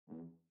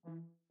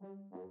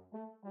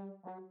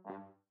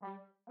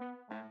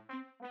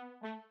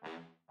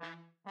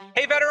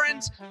Hey,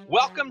 veterans,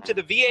 welcome to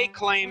the VA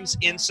Claims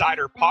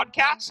Insider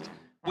Podcast.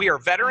 We are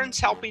veterans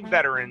helping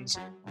veterans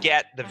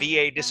get the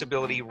VA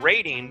disability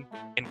rating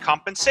and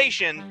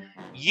compensation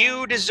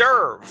you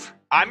deserve.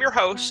 I'm your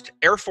host,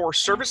 Air Force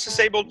Service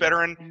Disabled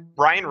veteran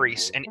Brian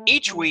Reese, and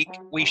each week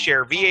we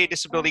share VA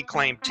disability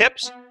claim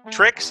tips,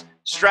 tricks,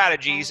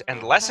 strategies,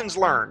 and lessons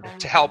learned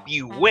to help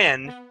you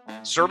win,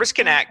 service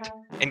connect,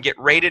 and get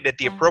rated at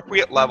the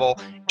appropriate level,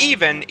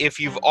 even if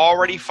you've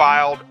already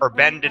filed or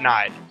been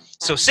denied.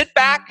 So sit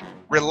back,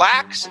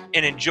 relax,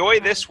 and enjoy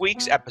this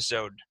week's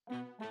episode.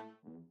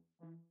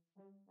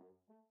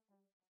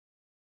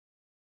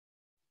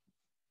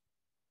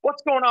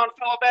 What's going on,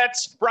 fellow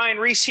vets? Brian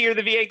Reese here,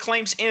 the VA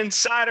Claims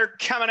Insider,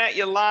 coming at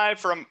you live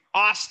from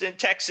Austin,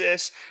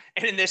 Texas.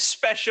 And in this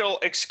special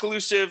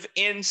exclusive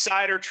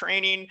insider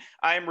training,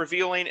 I am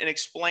revealing and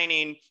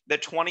explaining the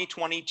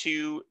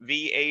 2022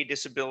 VA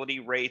disability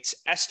rates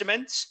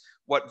estimates,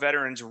 what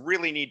veterans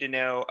really need to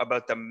know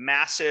about the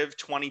massive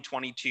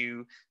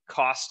 2022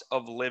 cost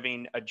of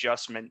living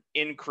adjustment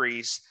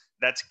increase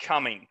that's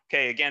coming.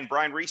 Okay, again,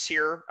 Brian Reese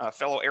here, a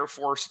fellow Air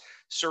Force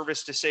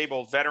service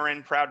disabled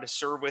veteran, proud to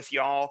serve with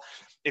y'all.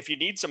 If you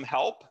need some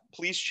help,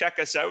 please check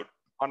us out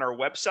on our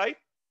website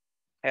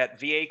at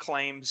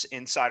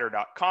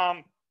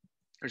vaclaimsinsider.com.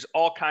 There's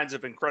all kinds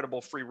of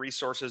incredible free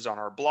resources on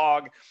our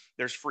blog.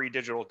 There's free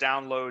digital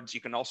downloads.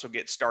 You can also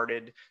get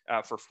started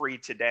for free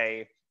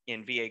today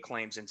in VA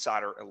Claims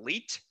Insider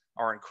Elite,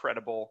 our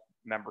incredible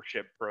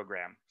membership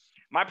program.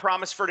 My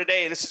promise for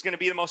today, this is going to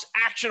be the most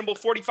actionable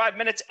 45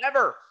 minutes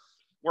ever,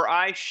 where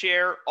I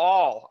share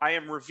I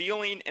am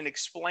revealing and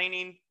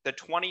explaining the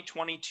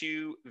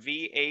 2022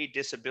 VA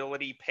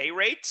disability pay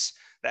rates,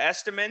 the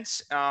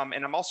estimates, and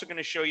I'm also going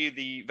to show you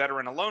the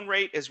veteran alone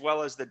rate as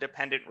well as the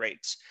dependent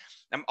rates.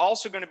 I'm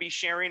also going to be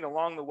sharing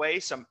along the way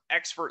some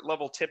expert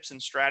level tips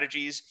and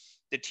strategies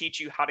to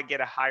teach you how to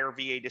get a higher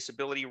VA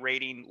disability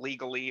rating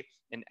legally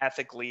and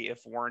ethically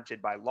if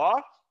warranted by law.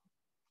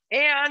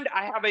 And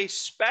I have a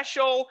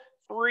special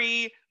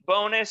free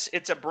bonus.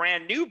 It's a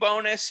brand new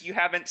bonus. You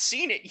haven't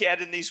seen it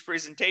yet in these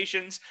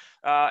presentations,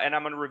 and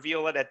I'm going to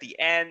reveal it at the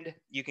end.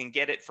 You can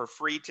get it for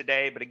free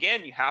today, but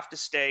again, you have to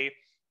stay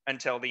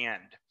until the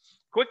end.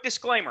 Quick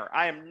disclaimer,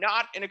 I am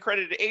not an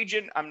accredited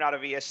agent. I'm not a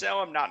VSO.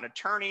 I'm not an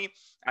attorney.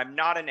 I'm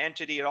not an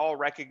entity at all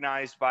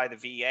recognized by the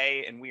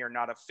VA, and we are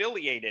not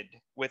affiliated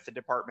with the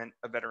Department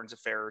of Veterans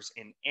Affairs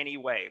in any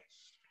way.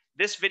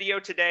 This video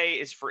today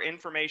is for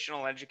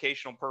informational and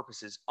educational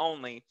purposes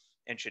only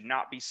and should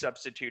not be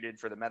substituted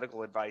for the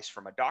medical advice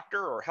from a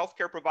doctor or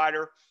healthcare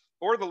provider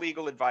or the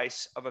legal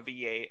advice of a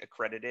VA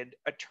accredited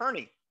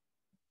attorney.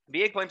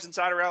 VA Claims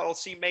Insider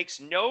LLC makes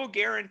no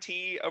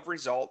guarantee of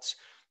results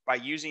by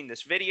using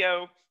this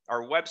video,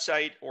 our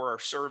website, or our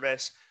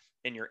service,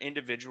 and your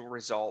individual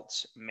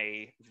results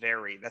may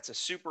vary. That's a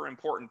super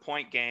important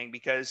point, gang,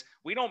 because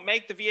we don't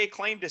make the VA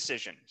claim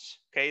decisions,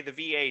 okay? The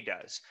VA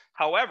does.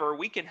 However,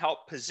 we can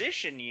help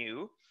position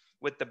you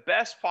with the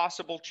best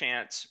possible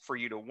chance for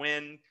you to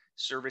win,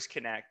 service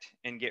connect,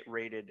 and get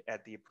rated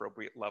at the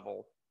appropriate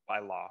level by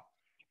law.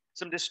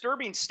 Some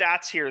disturbing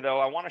stats here, though.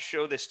 I want to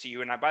show this to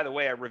you. And by the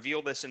way, I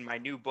reveal this in my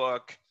new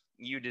book,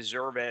 You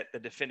Deserve It, the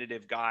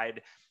definitive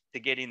guide to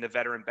getting the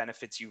veteran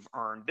benefits you've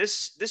earned.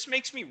 This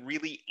makes me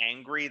really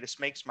angry. This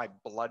makes my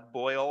blood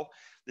boil.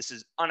 This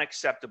is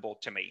unacceptable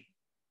to me.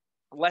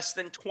 Less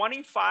than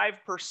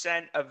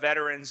 25% of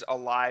veterans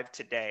alive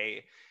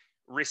today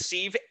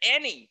receive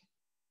any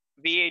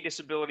VA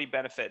disability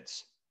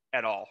benefits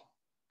at all,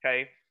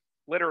 okay?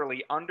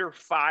 Literally under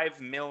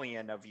 5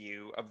 million of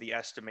you, of the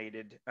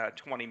estimated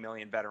 20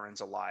 million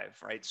veterans alive,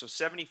 right? So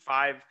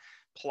 75+%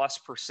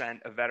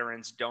 of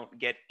veterans don't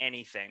get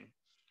anything.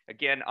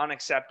 Again,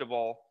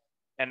 unacceptable,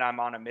 and I'm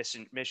on a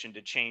mission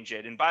to change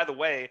it. And by the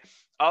way,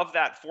 of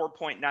that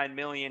 4.9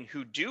 million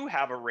who do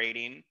have a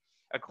rating,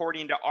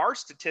 according to our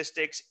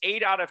statistics,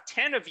 8 out of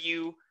 10 of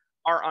you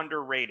are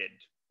underrated.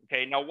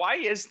 Okay, now why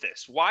is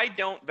this? Why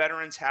don't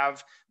veterans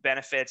have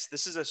benefits?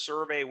 This is a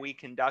survey we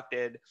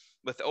conducted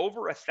with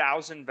over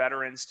 1,000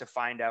 veterans to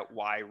find out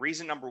why.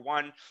 Reason number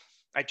one,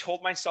 I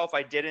told myself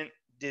I didn't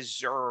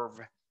deserve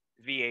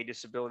VA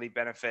disability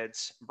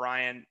benefits.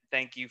 Brian,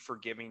 thank you for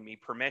giving me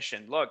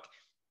permission. Look,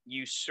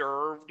 you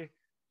served,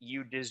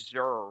 you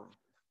deserved,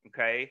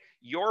 okay?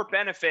 Your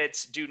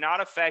benefits do not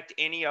affect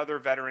any other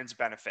veteran's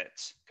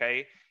benefits,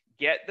 okay?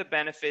 Get the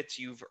benefits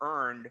you've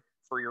earned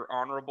for your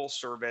honorable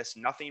service,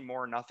 nothing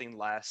more, nothing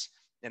less,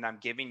 and I'm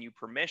giving you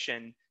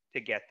permission to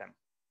get them.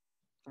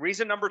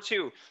 Reason number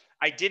two,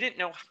 I didn't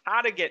know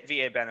how to get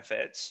VA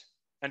benefits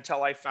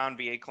until I found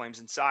VA Claims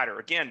Insider.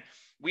 Again,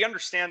 we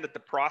understand that the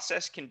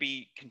process can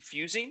be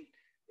confusing.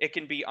 It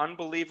can be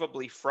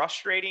unbelievably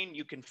frustrating.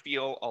 You can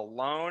feel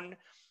alone.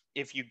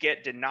 If you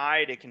get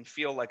denied, it can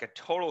feel like a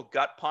total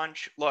gut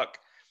punch. Look,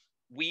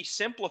 we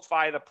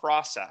simplify the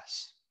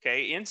process,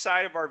 okay?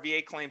 Inside of our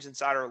VA Claims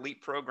Insider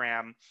Elite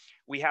program,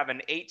 we have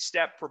an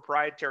 8-step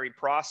proprietary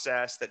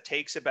process that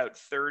takes about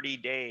 30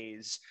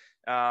 days.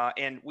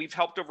 And we've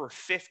helped over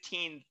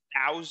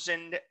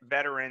 15,000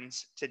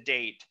 veterans to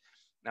date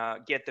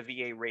get the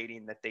VA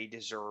rating that they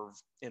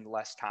deserve in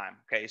less time.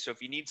 Okay, so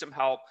if you need some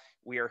help,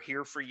 we are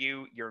here for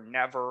you. You're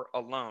never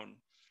alone.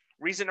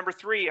 Reason number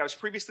 3, I was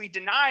previously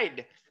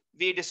denied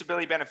VA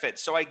disability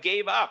benefits, so I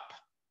gave up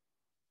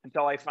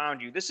until I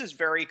found you. This is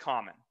very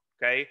common.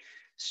 Okay,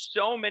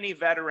 so many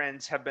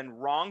veterans have been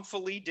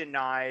wrongfully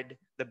denied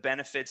the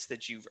benefits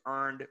that you've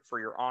earned for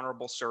your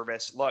honorable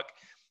service. Look,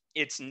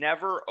 it's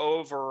never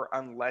over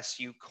unless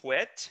you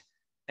quit,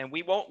 and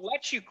we won't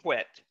let you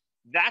quit.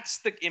 That's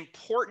the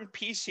important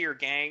piece here,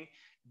 gang.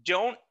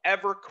 Don't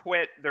ever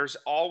quit. There's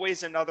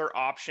always another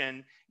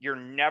option. You're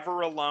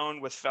never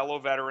alone with fellow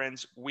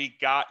veterans. We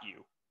got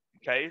you.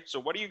 Okay, so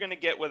what are you going to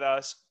get with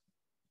us?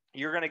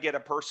 You're going to get a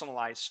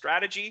personalized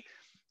strategy.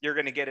 You're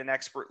going to get an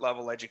expert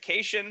level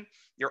education.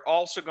 You're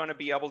also going to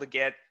be able to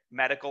get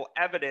medical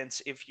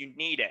evidence if you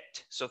need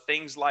it. So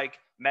things like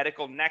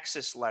medical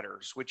nexus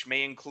letters, which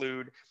may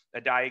include a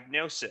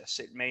diagnosis.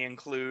 It may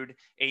include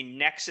a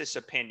nexus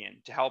opinion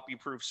to help you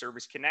prove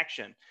service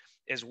connection,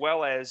 as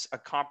well as a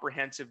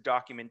comprehensive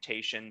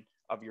documentation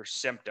of your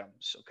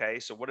symptoms. Okay,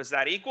 so what does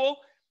that equal?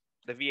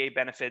 The VA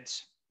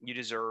benefits you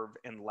deserve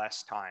in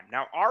less time.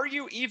 Now, are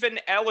you even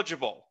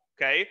eligible?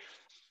 Okay,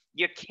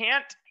 you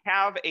can't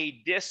have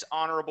a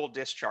dishonorable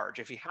discharge.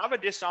 If you have a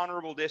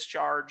dishonorable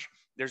discharge,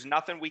 there's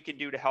nothing we can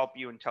do to help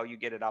you until you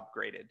get it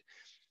upgraded.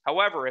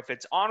 However, if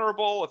it's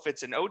honorable, if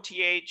it's an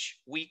OTH,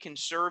 we can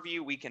serve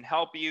you, we can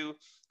help you.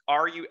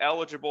 Are you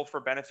eligible for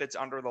benefits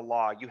under the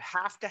law? You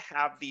have to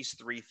have these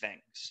 3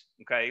 things,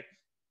 okay?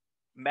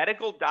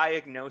 Medical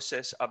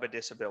diagnosis of a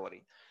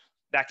disability.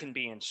 That can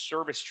be in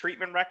service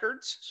treatment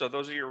records. So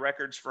those are your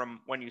records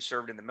from when you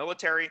served in the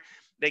military.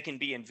 They can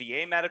be in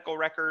VA medical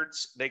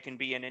records. They can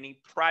be in any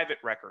private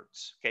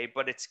records, okay?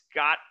 But it's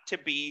got to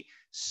be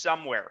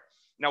somewhere.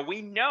 Now,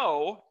 we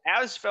know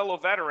as fellow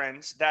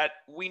veterans that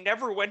we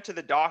never went to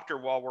the doctor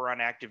while we're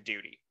on active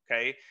duty,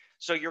 okay?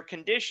 So your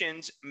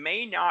conditions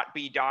may not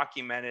be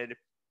documented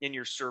in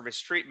your service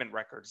treatment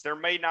records. There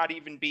may not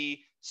even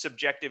be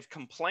subjective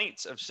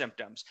complaints of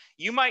symptoms.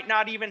 You might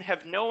not even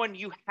have known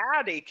you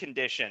had a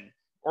condition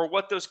or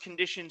what those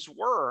conditions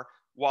were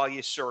while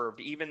you served,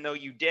 even though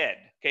you did.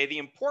 Okay, the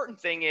important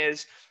thing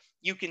is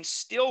you can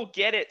still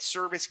get it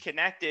service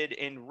connected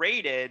and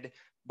rated,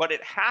 but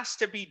it has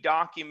to be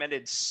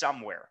documented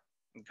somewhere.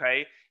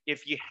 Okay,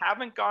 if you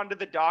haven't gone to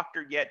the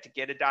doctor yet to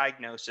get a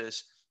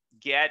diagnosis,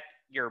 get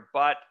your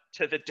butt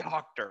to the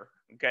doctor.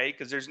 Okay,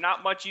 because there's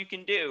not much you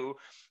can do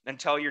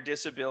until your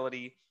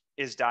disability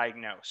is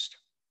diagnosed.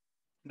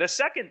 The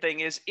second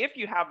thing is, if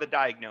you have the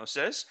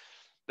diagnosis,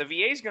 the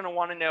VA is going to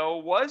want to know,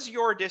 was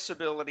your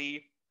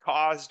disability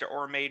caused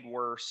or made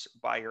worse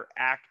by your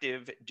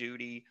active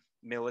duty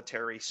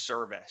military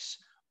service?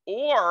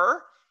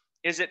 Or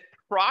is it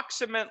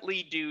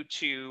proximately due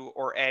to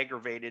or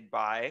aggravated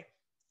by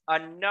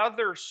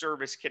another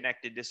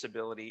service-connected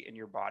disability in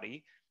your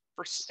body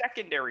for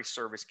secondary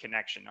service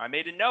connection? Now, I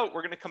made a note.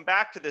 We're going to come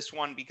back to this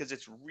one because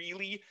it's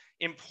really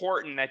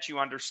important that you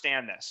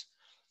understand this.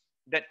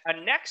 That a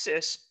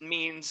nexus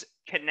means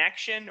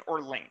connection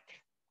or link,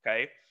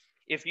 okay?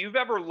 If you've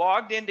ever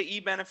logged into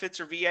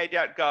eBenefits or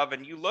va.gov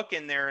and you look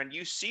in there and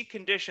you see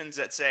conditions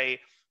that say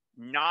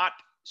not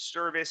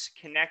service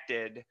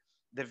connected,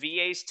 the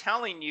VA is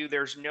telling you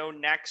there's no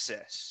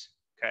nexus,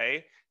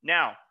 okay?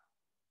 Now,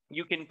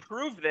 you can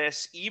prove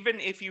this even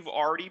if you've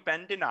already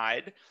been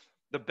denied.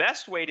 The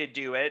best way to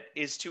do it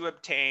is to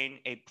obtain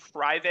a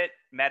private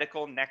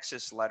medical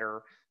nexus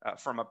letter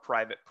from a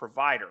private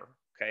provider.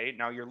 Okay,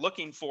 now you're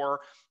looking for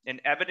an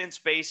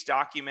evidence-based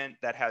document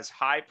that has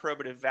high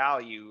probative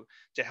value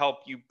to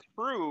help you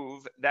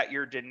prove that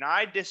your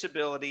denied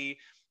disability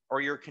or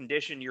your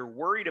condition you're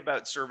worried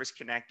about service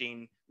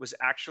connecting was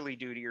actually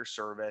due to your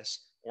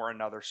service or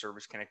another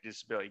service connected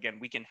disability. Again,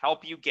 we can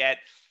help you get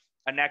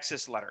a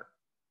nexus letter.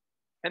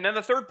 And then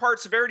the third part,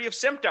 severity of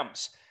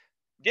symptoms.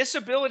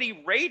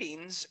 Disability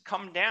ratings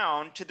come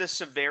down to the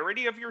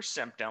severity of your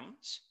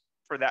symptoms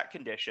for that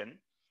condition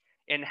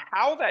and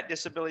how that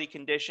disability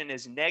condition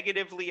is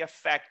negatively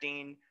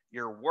affecting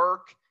your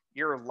work,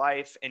 your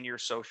life, and your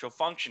social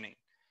functioning.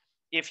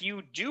 If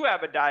you do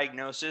have a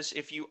diagnosis,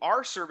 if you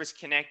are service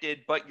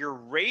connected, but your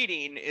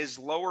rating is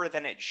lower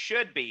than it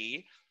should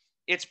be,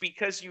 it's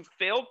because you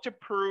failed to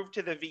prove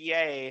to the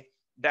VA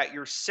that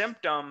your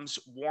symptoms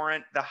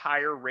warrant the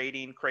higher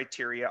rating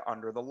criteria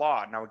under the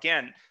law. Now,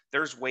 again,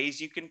 there's ways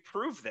you can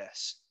prove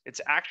this. It's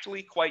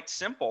actually quite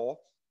simple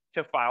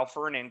to file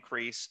for an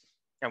increase,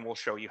 and we'll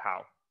show you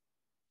how.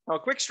 Now, a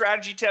quick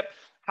strategy tip,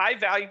 high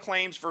value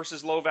claims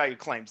versus low value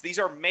claims. These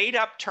are made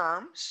up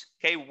terms,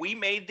 okay? We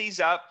made these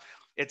up.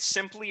 It's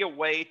simply a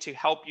way to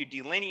help you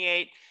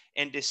delineate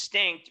and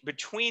distinct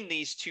between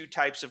these 2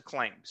 types of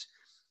claims.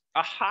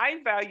 A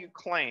high value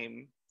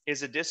claim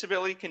is a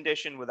disability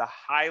condition with a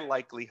high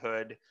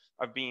likelihood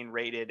of being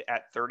rated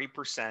at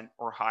 30%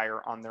 or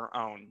higher on their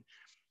own.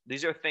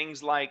 These are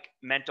things like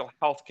mental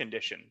health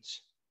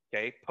conditions,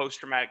 okay,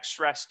 post-traumatic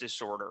stress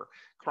disorder,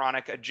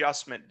 chronic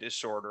adjustment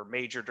disorder,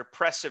 major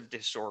depressive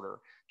disorder,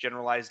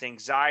 generalized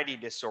anxiety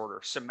disorder,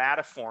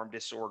 somatoform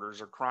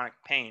disorders, or chronic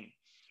pain.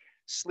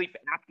 Sleep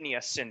apnea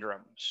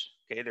syndromes.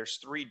 Okay, there's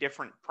 3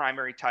 different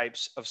primary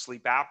types of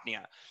sleep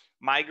apnea.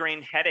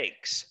 Migraine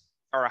headaches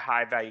are a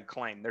high value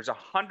claim. There's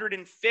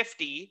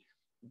 150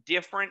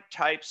 different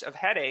types of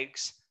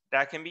headaches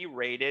that can be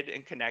rated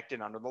and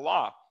connected under the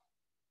law.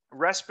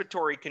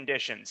 Respiratory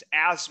conditions,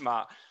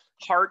 asthma,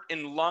 heart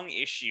and lung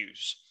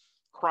issues,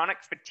 chronic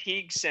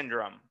fatigue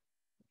syndrome,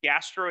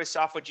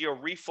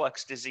 gastroesophageal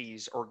reflux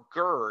disease or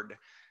GERD,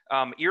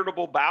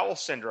 irritable bowel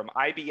syndrome,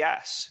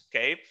 IBS.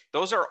 Okay,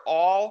 those are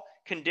all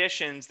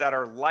conditions that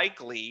are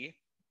likely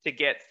to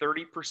get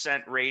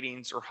 30%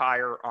 ratings or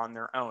higher on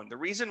their own. The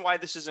reason why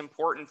this is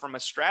important from a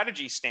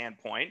strategy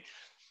standpoint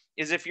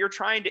is if you're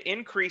trying to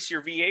increase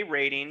your VA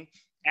rating,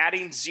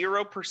 adding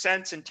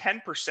 0% and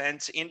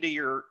 10% into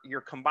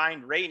your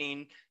combined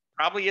rating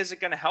probably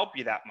isn't going to help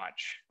you that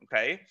much.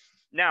 Okay.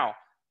 Now,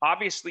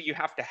 obviously, you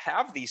have to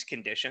have these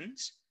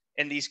conditions,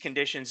 and these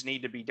conditions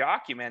need to be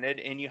documented,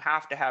 and you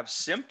have to have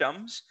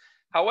symptoms.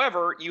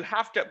 However, you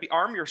have to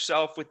arm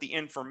yourself with the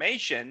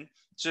information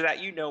so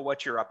that you know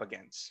what you're up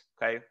against.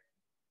 Okay.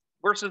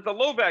 Versus the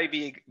low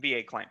value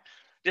VA claim,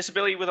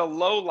 disability with a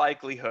low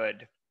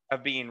likelihood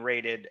of being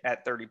rated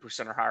at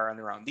 30% or higher on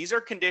their own. These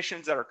are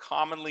conditions that are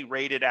commonly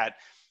rated at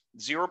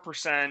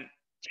 0%,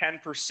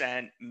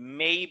 10%,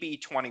 maybe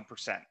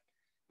 20%.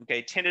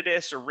 Okay,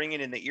 tinnitus or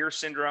ringing in the ear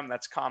syndrome,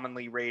 that's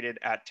commonly rated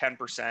at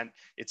 10%.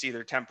 It's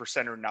either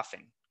 10% or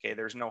nothing. Okay,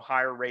 there's no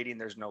higher rating,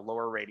 there's no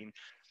lower rating.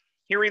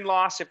 Hearing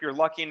loss, if you're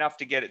lucky enough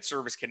to get it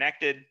service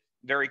connected,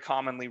 very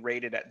commonly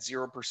rated at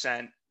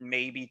 0%,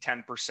 maybe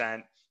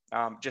 10%,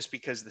 just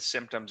because the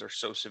symptoms are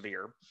so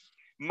severe.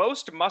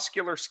 Most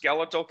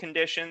musculoskeletal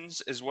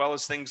conditions, as well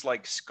as things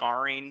like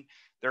scarring,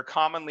 they're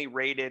commonly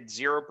rated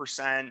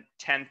 0%,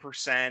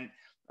 10%,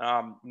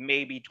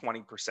 maybe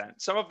 20%.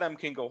 Some of them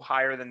can go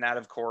higher than that,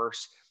 of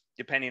course,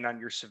 depending on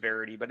your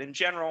severity. But in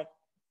general,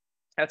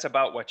 that's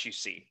about what you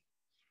see.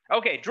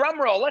 Okay, drum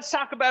roll. Let's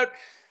talk about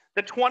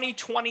the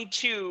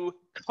 2022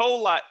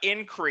 COLA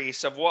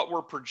increase of what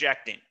we're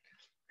projecting.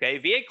 Okay,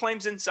 VA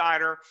Claims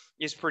Insider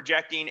is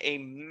projecting a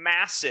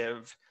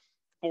massive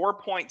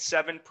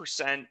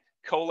 4.7%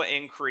 COLA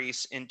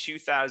increase in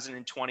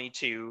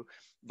 2022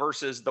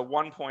 versus the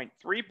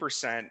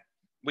 1.3%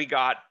 we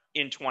got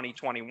in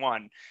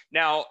 2021.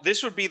 Now,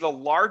 this would be the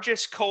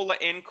largest COLA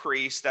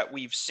increase that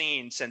we've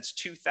seen since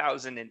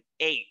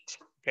 2008.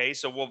 Okay,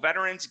 so will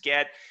veterans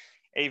get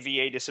a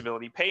VA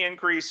disability pay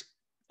increase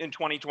in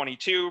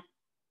 2022?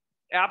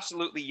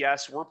 Absolutely,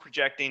 yes. We're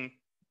projecting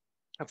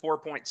a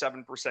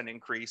 4.7%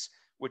 increase,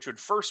 which would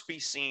first be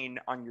seen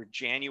on your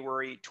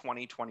January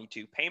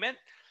 2022 payment,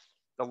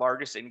 the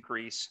largest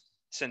increase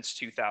since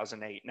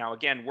 2008. Now,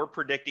 again, we're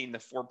predicting the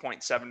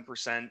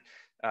 4.7%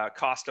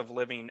 cost of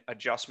living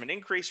adjustment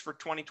increase for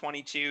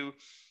 2022,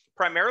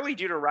 primarily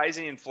due to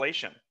rising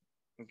inflation.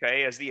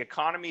 Okay, as the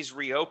economy's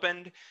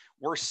reopened,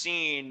 we're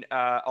seeing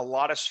a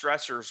lot of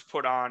stressors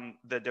put on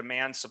the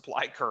demand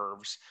supply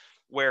curves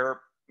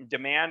where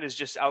demand is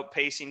just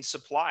outpacing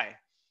supply.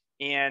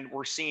 And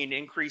we're seeing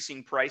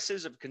increasing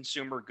prices of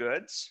consumer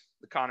goods.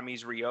 The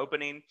economy's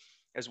reopening,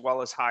 as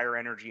well as higher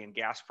energy and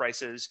gas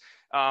prices.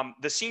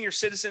 The Senior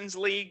Citizens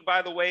League,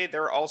 by the way,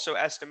 they're also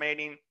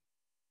estimating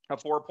a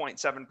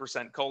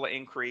 4.7% COLA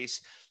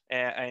increase.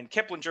 And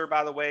Kiplinger,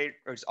 by the way,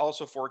 is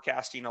also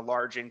forecasting a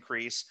large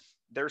increase.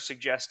 They're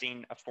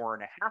suggesting a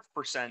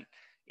 4.5%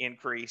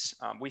 increase.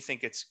 We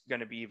think it's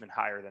going to be even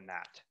higher than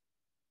that.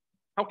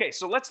 Okay,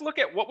 so let's look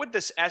at what would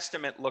this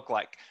estimate look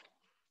like.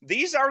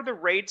 These are the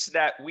rates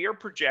that we are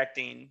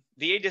projecting,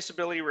 VA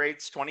disability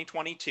rates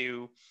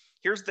 2022.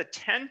 Here's the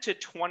 10 to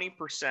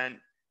 20%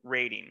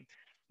 rating.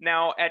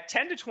 Now, at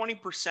 10 to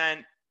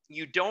 20%,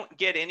 you don't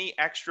get any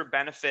extra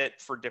benefit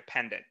for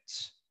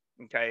dependents,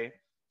 okay?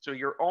 So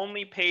you're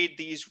only paid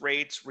these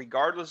rates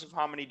regardless of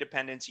how many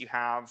dependents you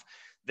have.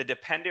 The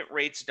dependent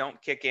rates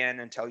don't kick in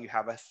until you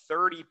have a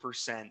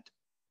 30%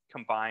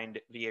 combined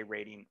VA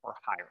rating or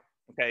higher,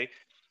 okay?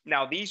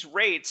 Now, these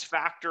rates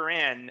factor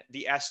in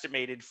the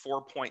estimated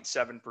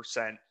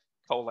 4.7%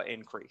 COLA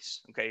increase,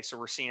 okay? So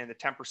we're seeing the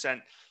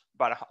 10%,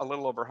 about a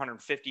little over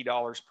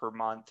 $150 per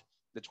month.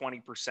 The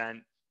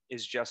 20%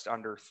 is just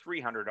under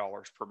 $300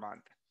 per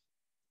month.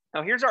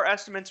 Now, here's our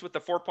estimates with the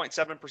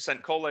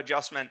 4.7% COLA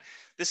adjustment.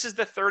 This is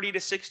the 30 to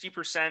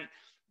 60%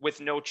 with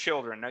no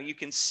children. Now, you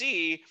can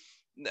see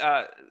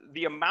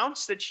the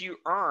amounts that you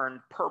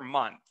earn per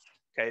month.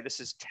 Okay, this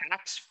is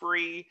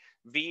tax-free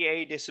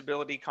VA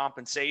disability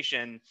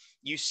compensation.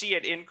 You see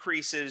it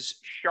increases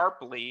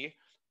sharply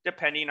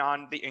depending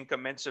on the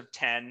increments of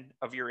 10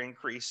 of your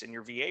increase in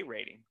your VA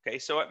rating. Okay,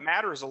 so it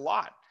matters a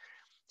lot.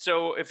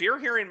 So if you're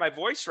hearing my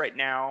voice right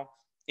now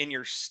and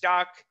you're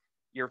stuck,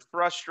 you're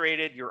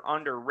frustrated, you're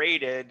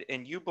underrated,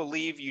 and you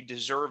believe you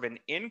deserve an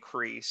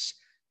increase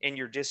in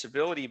your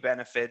disability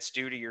benefits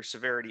due to your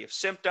severity of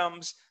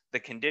symptoms, the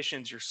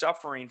conditions you're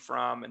suffering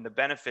from, and the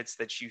benefits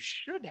that you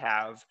should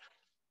have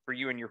for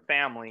you and your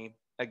family,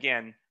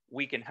 again,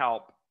 we can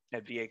help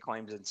at VA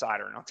Claims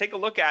Insider. And I'll take a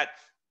look at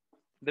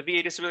the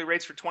VA disability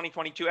rates for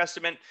 2022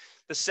 estimate.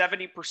 The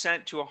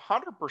 70% to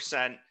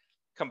 100%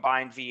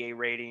 combined VA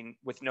rating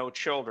with no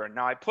children.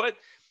 Now I put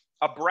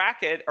a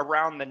bracket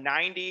around the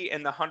 90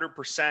 and the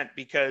 100%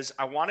 because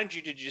I wanted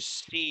you to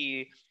just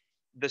see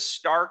the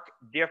stark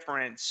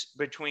difference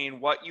between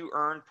what you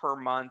earn per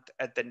month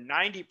at the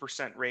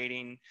 90%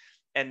 rating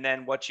and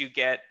then what you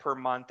get per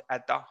month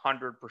at the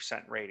 100%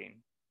 rating.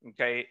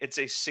 Okay, it's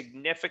a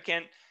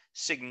significant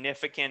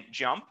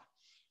jump.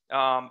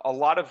 A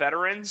lot of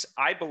veterans,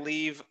 I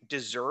believe,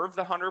 deserve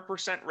the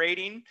 100%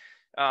 rating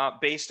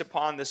based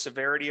upon the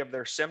severity of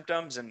their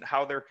symptoms and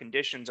how their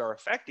conditions are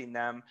affecting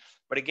them.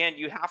 But again,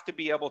 you have to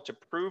be able to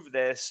prove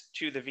this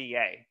to the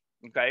VA.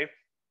 Okay,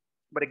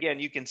 but again,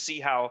 you can see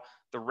how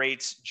the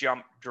rates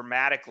jump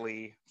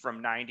dramatically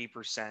from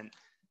 90%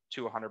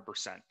 to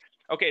 100%.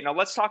 Okay, now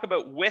let's talk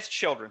about with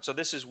children. So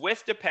this is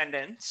with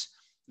dependents,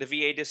 the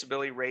VA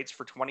disability rates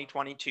for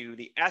 2022,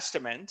 the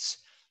estimates.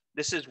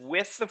 This is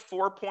with the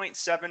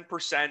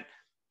 4.7%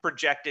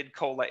 projected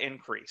COLA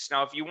increase.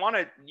 Now, if you want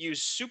to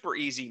use super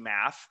easy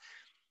math,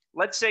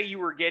 let's say you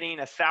were getting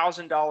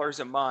 $1,000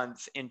 a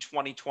month in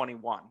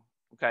 2021,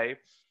 okay?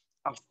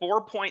 A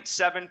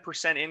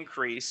 4.7%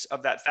 increase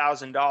of that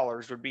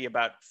 $1,000 would be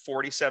about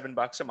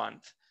 $47 a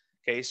month.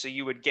 Okay, so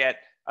you would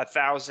get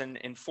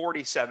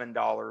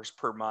 $1,047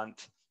 per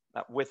month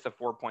with the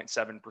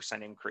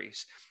 4.7%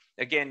 increase.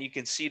 Again, you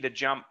can see the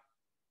jump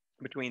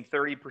between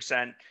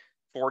 30%,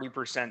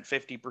 40%,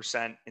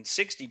 50%, and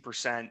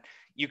 60%.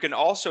 You can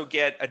also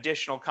get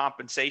additional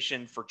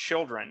compensation for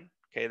children.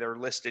 Okay, they're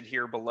listed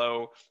here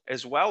below,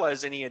 as well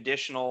as any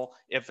additional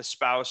if a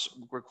spouse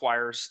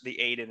requires the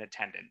aid in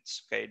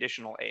attendance, okay,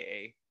 additional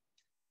AA.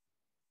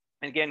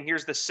 And again,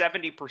 here's the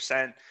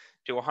 70%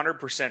 to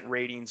 100%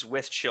 ratings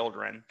with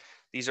children.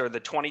 These are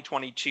the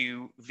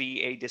 2022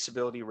 VA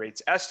disability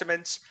rates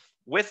estimates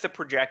with the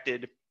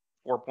projected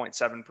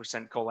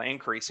 4.7% COLA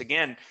increase.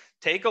 Again,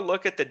 take a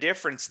look at the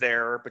difference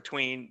there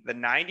between the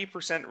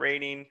 90%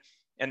 rating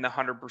and the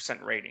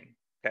 100% rating,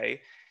 okay?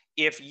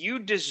 If you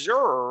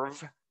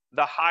deserve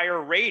the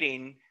higher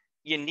rating,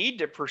 you need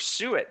to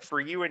pursue it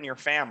for you and your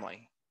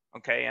family,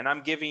 okay? And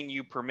I'm giving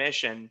you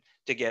permission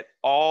to get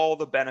all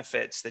the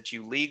benefits that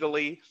you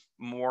legally,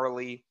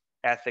 morally,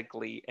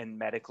 ethically, and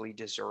medically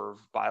deserve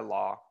by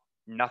law.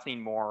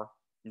 Nothing more,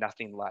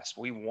 nothing less.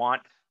 We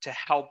want to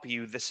help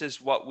you. This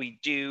is what we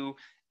do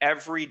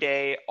every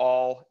day,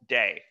 all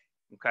day,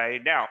 okay?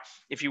 Now,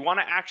 if you want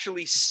to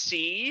actually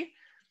see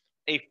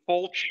a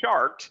full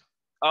chart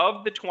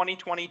of the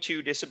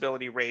 2022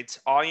 disability rates,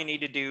 all you need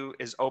to do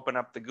is open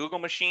up the Google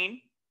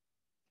machine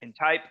and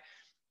type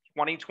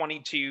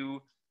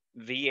 2022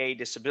 VA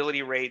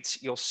disability rates.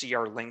 You'll see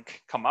our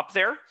link come up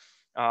there.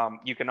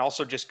 You can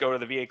also just go to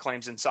the VA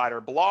Claims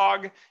Insider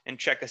blog and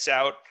check us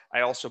out.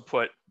 I also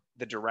put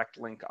the direct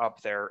link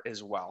up there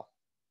as well.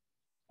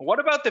 What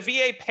about the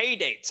VA pay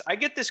dates? I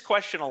get this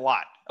question a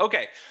lot.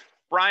 Okay,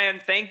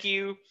 Brian, thank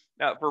you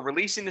for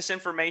releasing this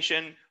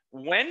information.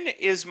 When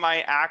is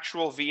my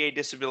actual VA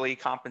disability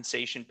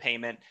compensation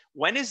payment?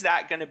 When is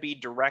that going to be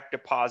direct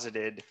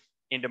deposited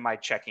into my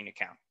checking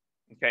account?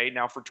 Okay,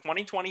 now for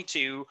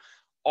 2022,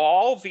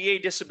 all VA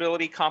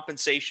disability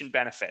compensation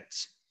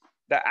benefits,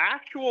 the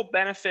actual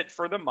benefit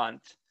for the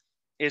month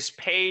is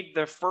paid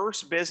the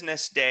first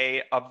business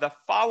day of the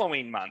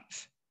following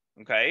month.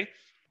 Okay,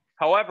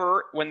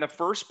 however, when the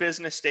first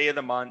business day of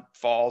the month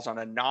falls on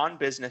a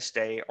non-business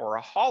day or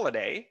a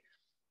holiday,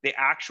 the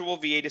actual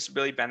VA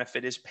disability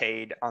benefit is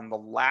paid on the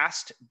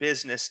last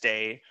business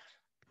day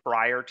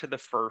prior to the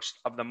first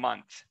of the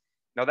month.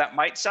 Now that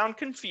might sound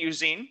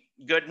confusing.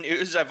 Good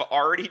news, I've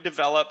already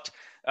developed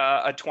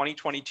a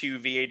 2022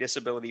 VA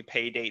disability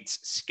pay dates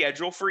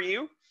schedule for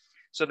you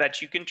so that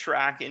you can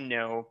track and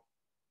know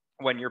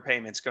when your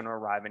payment's going to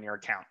arrive in your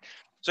account.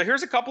 So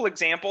here's a couple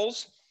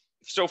examples.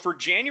 So for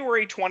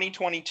January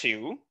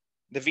 2022,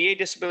 the VA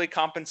disability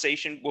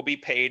compensation will be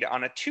paid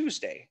on a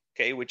Tuesday,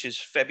 okay, which is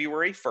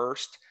February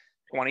 1st,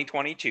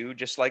 2022,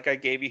 just like I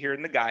gave you here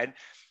in the guide.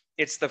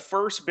 It's the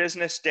first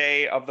business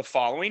day of the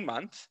following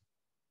month,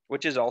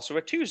 which is also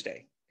a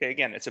Tuesday. Okay,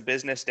 again, it's a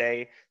business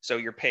day, so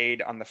you're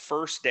paid on the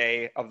first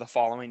day of the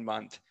following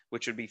month,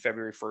 which would be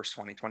February 1st,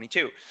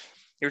 2022.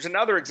 Here's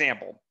another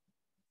example.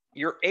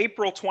 Your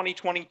April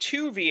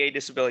 2022 VA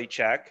disability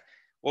check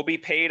will be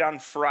paid on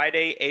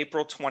Friday,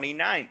 April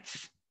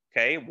 29th.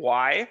 Okay,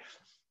 why?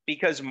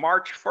 Because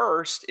March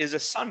 1st is a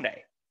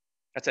Sunday.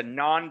 That's a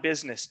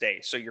non-business day.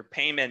 So your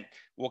payment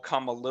will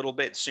come a little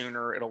bit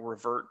sooner. It'll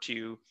revert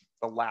to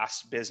the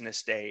last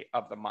business day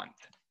of the month.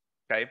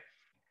 Okay,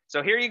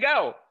 so here you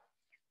go.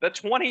 The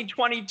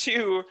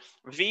 2022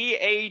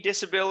 VA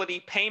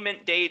disability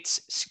payment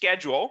dates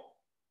schedule.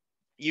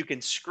 You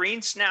can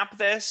screen snap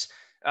this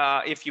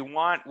if you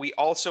want. We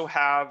also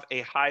have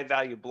a high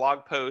value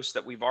blog post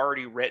that we've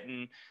already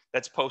written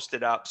that's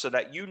posted up so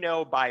that you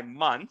know by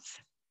month,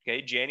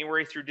 okay,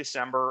 January through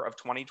December of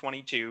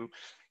 2022,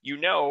 you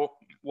know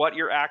what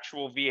your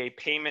actual VA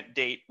payment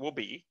date will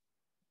be.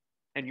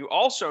 And you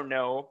also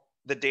know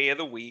the day of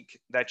the week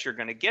that you're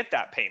going to get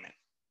that payment.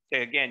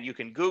 Okay, again, you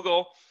can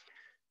Google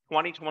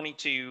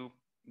 2022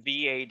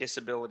 VA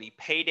disability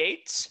pay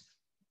dates,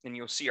 and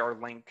you'll see our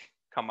link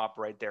come up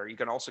right there. You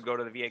can also go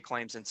to the VA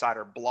Claims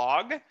Insider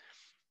blog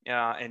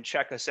and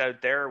check us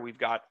out there. We've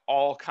got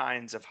all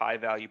kinds of high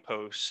value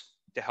posts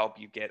to help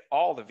you get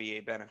all the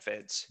VA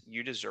benefits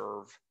you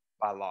deserve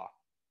by law.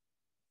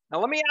 Now,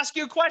 let me ask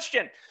you a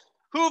question.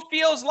 Who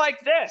feels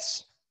like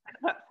this?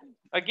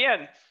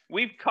 Again,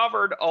 we've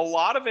covered a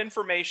lot of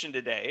information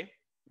today.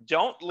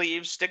 Don't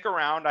leave, stick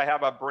around. I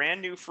have a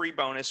brand new free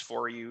bonus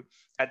for you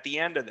at the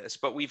end of this,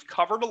 but we've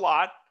covered a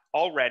lot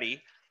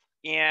already.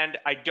 And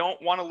I don't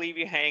want to leave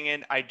you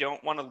hanging. I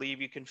don't want to leave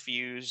you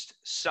confused.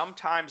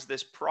 Sometimes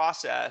this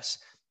process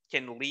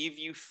can leave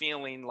you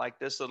feeling like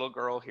this little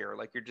girl here,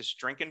 like you're just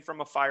drinking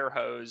from a fire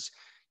hose.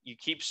 You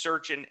keep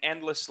searching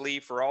endlessly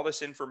for all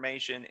this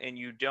information and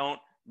you don't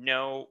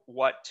know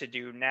what to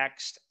do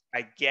next.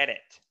 I get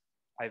it.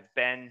 I've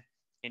been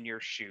in your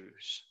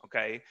shoes.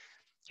 Okay.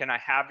 Can I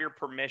have your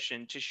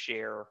permission to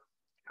share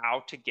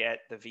how to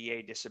get the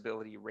VA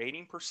disability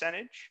rating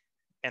percentage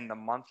and the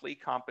monthly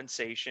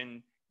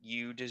compensation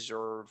you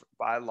deserve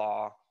by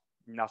law?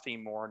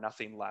 Nothing more,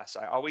 nothing less.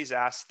 I always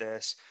ask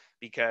this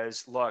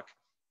because, look,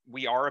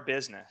 we are a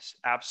business.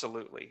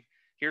 Absolutely.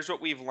 Here's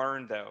what we've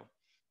learned, though.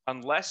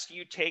 Unless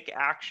you take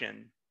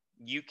action,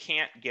 you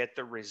can't get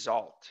the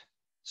result.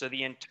 So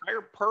the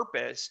entire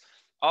purpose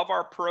of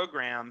our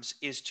programs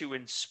is to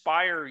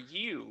inspire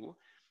you,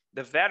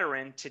 the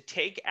veteran, to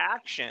take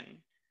action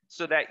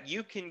so that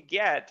you can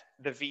get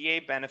the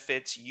VA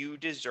benefits you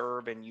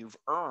deserve and you've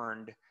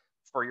earned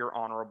for your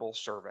honorable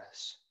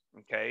service.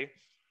 Okay.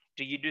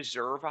 Do you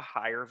deserve a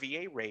higher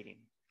VA rating?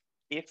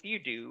 If you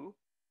do,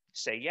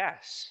 say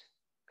yes.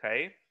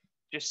 Okay.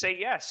 Just say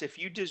yes. If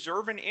you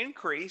deserve an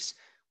increase,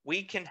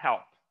 we can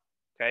help.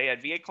 Okay.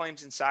 At VA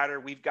Claims Insider,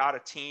 we've got a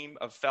team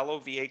of fellow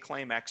VA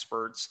claim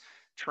experts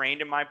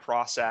trained in my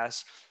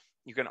process.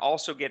 You can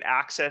also get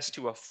access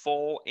to a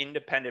full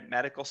independent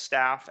medical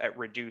staff at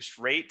reduced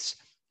rates.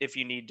 If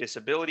you need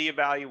disability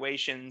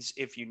evaluations,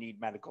 if you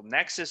need medical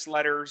nexus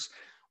letters,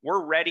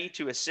 we're ready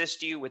to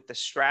assist you with the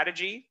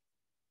strategy,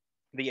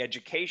 the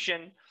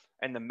education,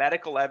 and the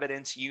medical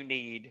evidence you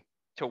need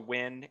to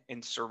win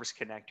and service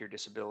connect your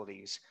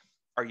disabilities.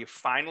 Are you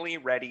finally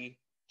ready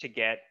to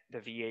get the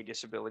VA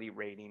disability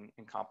rating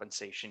and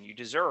compensation you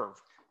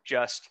deserve?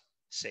 Just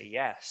say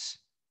yes.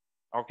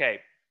 Okay,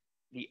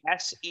 the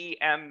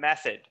SEM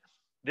method.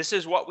 This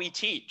is what we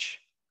teach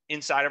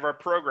inside of our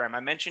program. I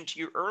mentioned to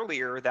you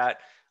earlier that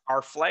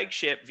our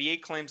flagship VA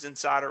Claims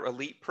Insider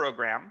Elite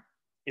program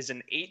is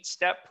an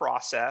 8-step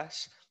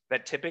process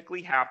that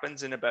typically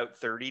happens in about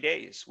 30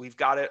 days. We've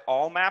got it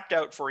all mapped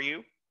out for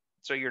you,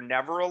 so you're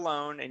never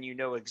alone and you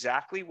know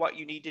exactly what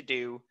you need to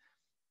do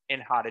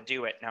and how to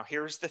do it. Now,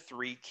 here's the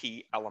 3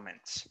 key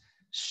elements.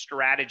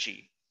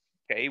 Strategy.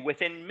 Okay,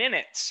 within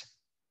minutes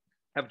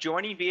of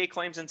joining VA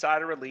Claims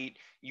Insider Elite,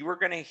 you are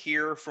going to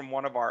hear from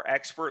one of our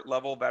expert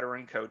level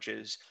veteran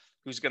coaches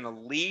who's going to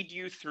lead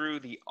you through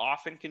the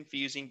often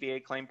confusing VA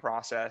claim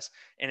process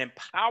and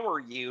empower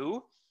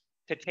you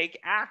to take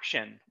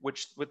action,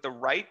 which with the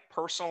right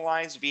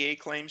personalized VA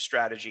claim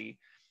strategy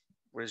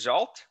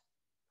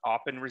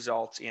often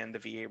results in the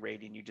VA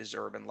rating you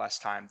deserve in less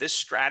time. This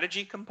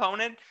strategy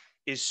component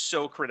is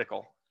so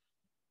critical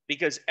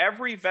because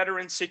every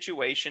veteran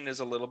situation is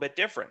a little bit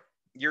different.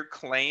 Your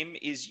claim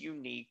is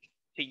unique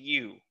to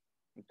you.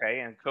 Okay,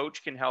 and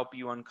coach can help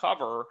you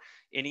uncover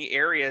any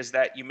areas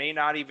that you may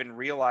not even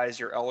realize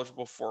you're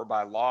eligible for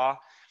by law.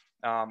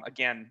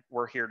 Again,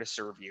 we're here to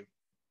serve you.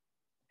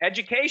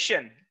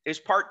 Education is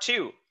part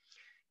 2.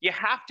 You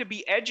have to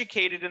be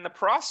educated in the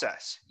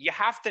process. You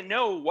have to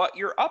know what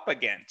you're up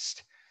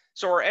against.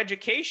 So our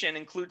education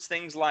includes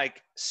things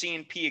like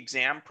C&P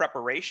exam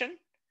preparation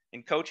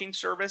and coaching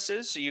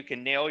services so you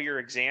can nail your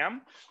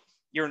exam.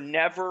 You're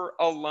never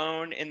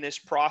alone in this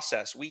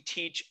process. We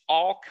teach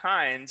all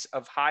kinds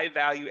of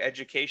high-value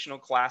educational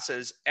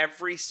classes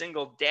every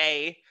single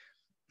day,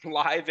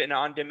 live and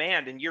on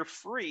demand, and you're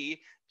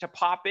free to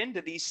pop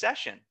into these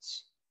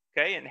sessions,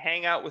 okay, and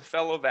hang out with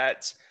fellow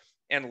vets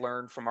and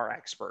learn from our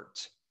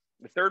experts.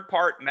 The third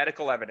part,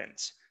 medical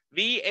evidence.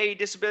 VA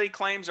disability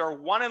claims are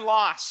won and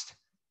lost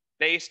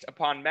based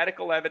upon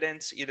medical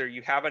evidence. Either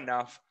you have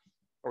enough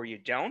or you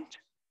don't.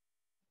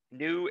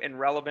 New and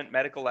relevant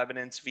medical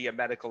evidence via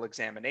medical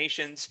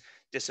examinations,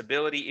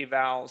 disability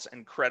evals,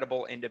 and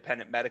credible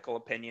independent medical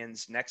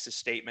opinions, nexus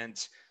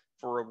statements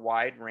for a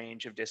wide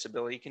range of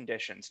disability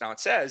conditions. Now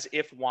it says,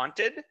 if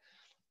wanted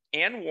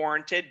and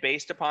warranted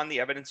based upon the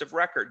evidence of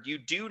record. You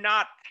do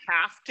not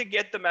have to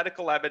get the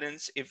medical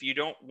evidence if you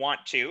don't want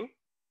to,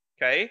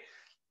 okay?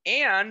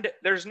 And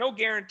there's no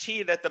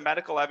guarantee that the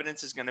medical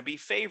evidence is going to be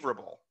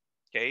favorable,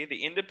 okay?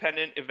 The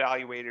independent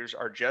evaluators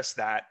are just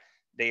that.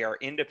 They are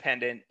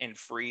independent and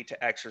free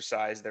to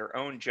exercise their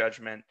own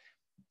judgment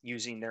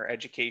using their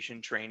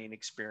education, training,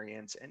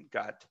 experience, and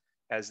gut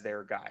as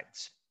their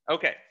guides.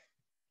 Okay,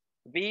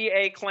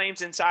 VA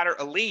Claims Insider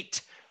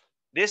Elite.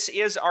 This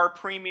is our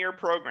premier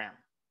program,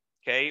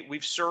 okay?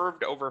 We've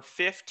served over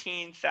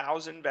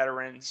 15,000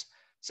 veterans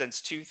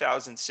since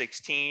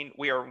 2016.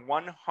 We are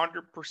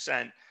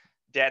 100%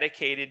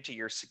 dedicated to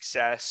your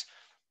success.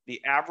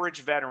 The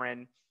average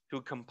veteran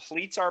who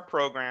completes our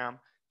program,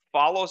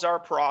 follows our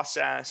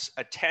process,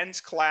 attends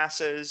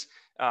classes,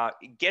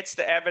 gets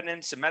the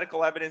evidence, the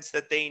medical evidence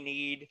that they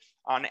need,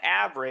 on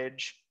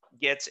average,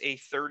 gets a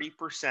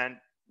 30%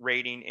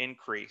 rating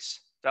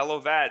increase. Fellow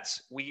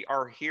vets, we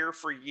are here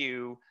for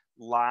you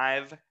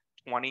live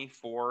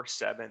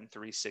 24/7,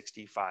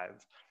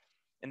 365.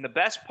 And the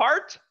best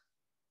part,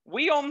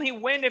 we only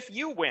win if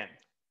you win,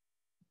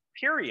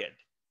 period.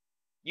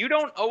 You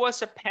don't owe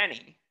us a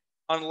penny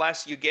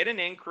unless you get an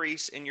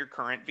increase in your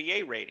current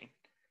VA rating.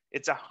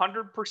 It's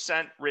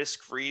 100%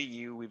 risk-free to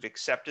you. We've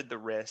accepted the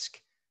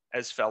risk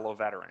as fellow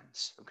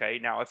veterans. Okay.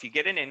 Now, if you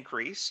get an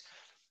increase,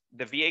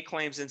 the VA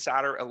Claims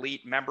Insider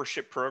Elite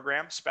membership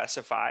program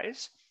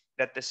specifies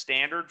that the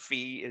standard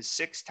fee is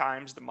 6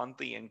 times the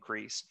monthly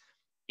increase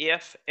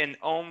if and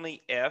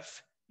only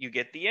if you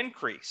get the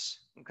increase.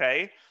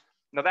 Okay.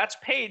 Now, that's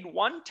paid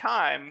one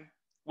time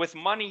with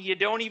money you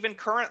don't even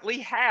currently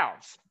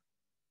have.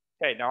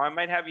 Okay. Now, I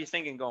might have you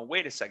thinking, going,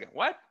 wait a second,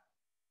 what?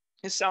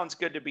 This sounds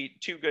good to be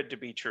too good to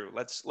be true.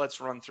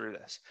 Let's run through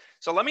this.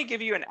 So let me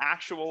give you an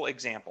actual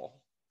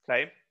example.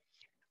 Okay.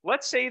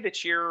 Let's say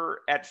that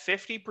you're at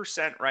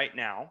 50% right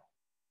now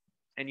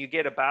and you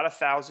get about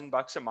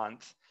 $1,000 a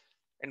month,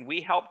 and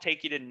we help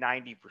take you to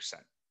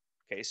 90%.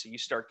 Okay. So you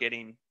start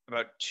getting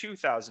about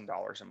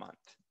 $2,000 a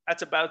month.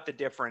 That's about the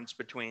difference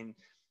between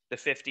the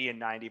 50 and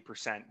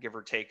 90%, give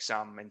or take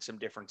some, and some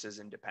differences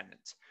in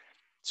dependents.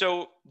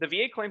 So the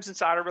VA Claims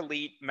Insider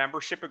Elite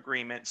membership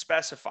agreement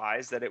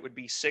specifies that it would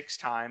be 6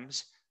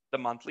 times the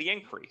monthly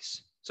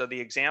increase. So the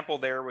example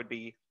there would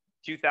be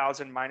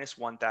 2,000 minus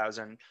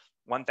 1,000,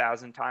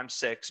 1,000 times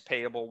 6,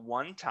 payable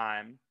one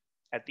time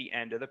at the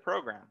end of the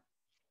program.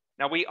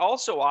 Now, we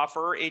also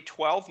offer a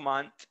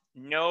 12-month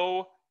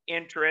no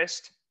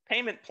interest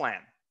payment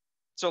plan.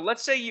 So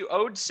let's say you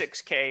owed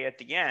 $6K at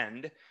the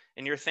end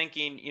and you're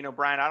thinking, you know,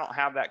 Brian, I don't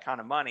have that kind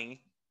of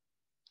money.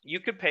 You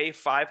could pay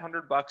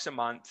 $500 a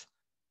month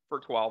for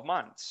 12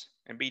 months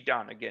and be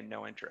done. Again,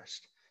 no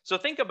interest. So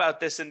think about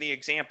this in the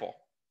example.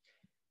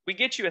 We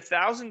get you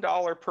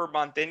 $1,000 per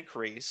month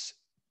increase,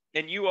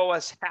 and you owe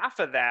us half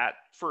of that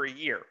for a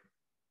year.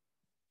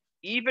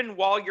 Even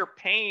while you're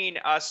paying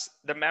us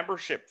the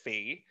membership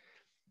fee,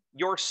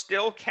 you're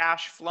still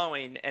cash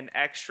flowing an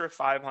extra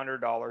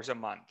 $500 a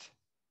month.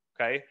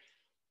 Okay.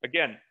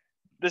 Again,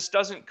 this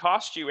doesn't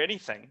cost you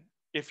anything.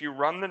 If you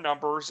run the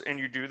numbers and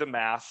you do the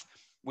math,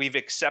 we've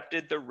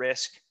accepted the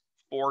risk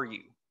for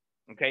you.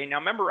 Okay. Now,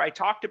 remember, I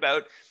talked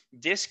about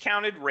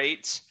discounted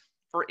rates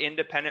for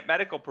independent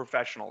medical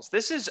professionals.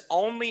 This is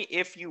only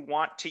if you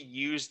want to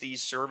use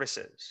these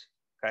services.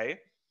 Okay.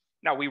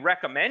 Now, we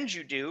recommend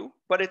you do,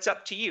 but it's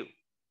up to you.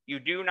 You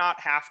do not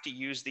have to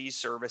use these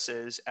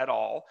services at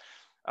all.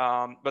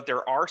 But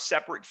there are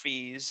separate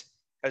fees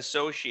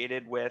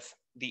associated with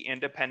the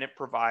independent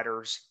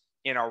providers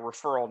in our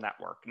referral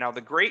network. Now,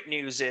 the great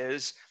news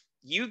is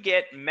you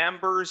get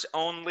members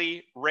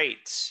only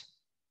rates.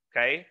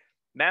 Okay.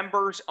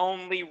 Members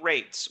only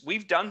rates.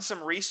 We've done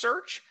some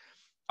research.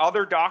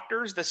 Other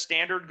doctors, the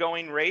standard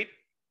going rate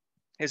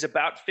is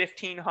about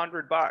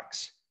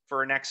 $1,500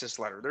 for a Nexus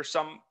letter. There's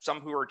some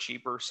who are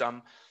cheaper,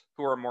 some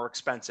who are more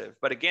expensive.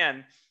 But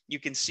again, you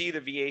can see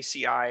the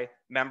VACI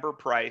member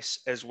price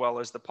as well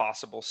as the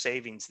possible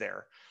savings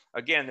there.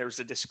 Again, there's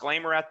a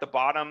disclaimer at the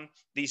bottom.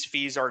 These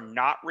fees are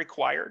not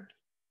required.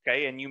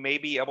 Okay. And you may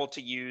be able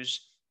to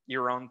use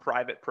your own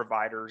private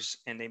providers,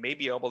 and they may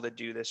be able to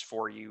do this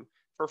for you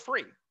for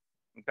free.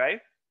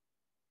 Okay.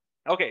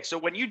 Okay. So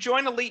when you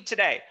join Elite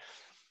today,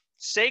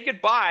 say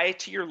goodbye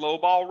to your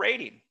lowball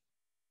rating.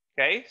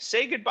 Okay.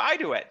 Say goodbye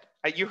to it.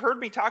 You heard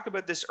me talk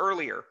about this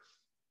earlier.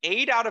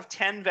 8 out of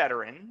 10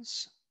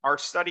 veterans, our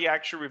study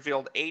actually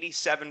revealed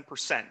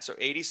 87%. So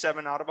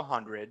 87 out of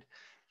 100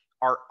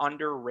 are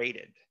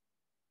underrated.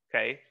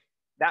 Okay.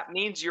 That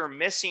means you're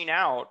missing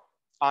out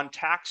on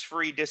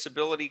tax-free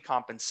disability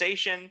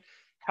compensation,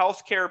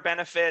 healthcare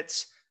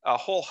benefits, a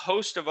whole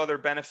host of other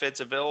benefits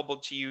available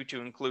to you,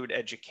 to include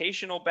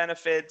educational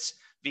benefits,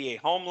 VA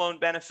home loan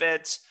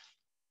benefits.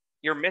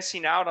 You're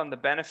missing out on the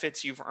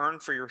benefits you've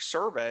earned for your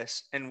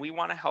service, and we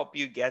want to help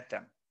you get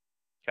them.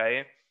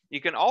 Okay.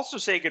 You can also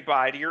say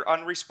goodbye to your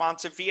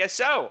unresponsive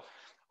VSO,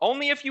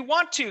 only if you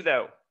want to,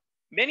 though.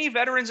 Many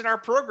veterans in our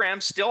program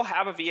still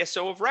have a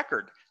VSO of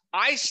record.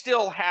 I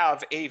still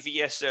have a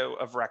VSO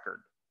of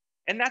record,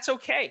 and that's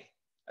okay.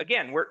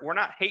 Again, we're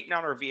not hating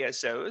on our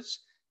VSOs.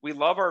 We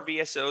love our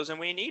VSOs and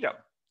we need them.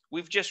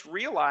 We've just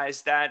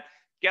realized that,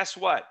 guess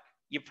what?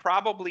 You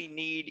probably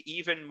need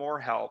even more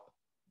help.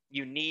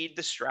 You need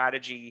the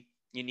strategy,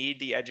 you need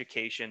the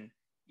education,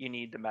 you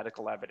need the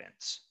medical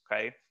evidence.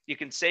 Okay. You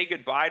can say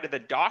goodbye to the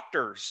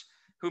doctors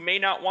who may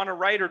not want to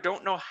write or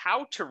don't know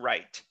how to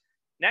write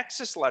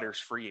Nexus letters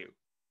for you.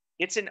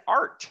 It's an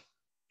art.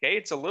 Okay.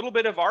 It's a little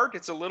bit of art,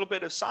 it's a little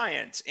bit of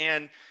science.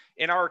 And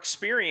in our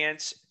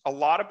experience, a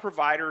lot of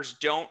providers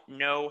don't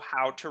know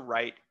how to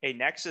write a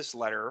Nexus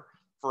letter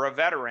for a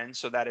veteran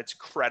so that it's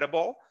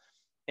credible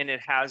and it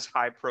has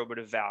high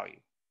probative value.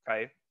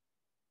 Okay.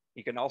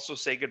 You can also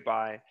say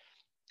goodbye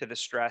to the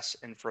stress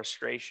and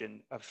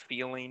frustration of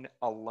feeling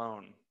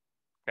alone.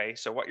 Okay,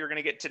 so what you're going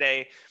to get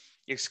today,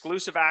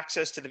 exclusive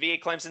access to the VA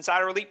Claims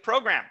Insider Elite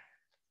program,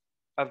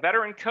 a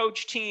veteran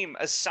coach team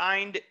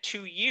assigned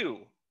to you,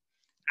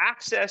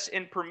 access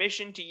and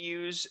permission to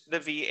use the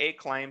VA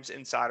Claims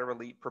Insider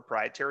Elite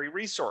proprietary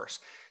resource,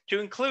 to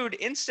include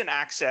instant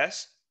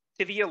access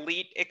to the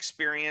Elite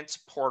Experience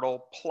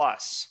Portal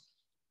Plus,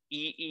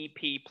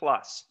 EEP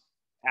Plus,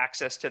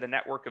 access to the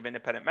network of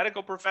independent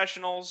medical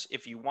professionals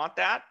if you want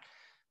that,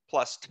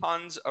 plus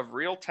tons of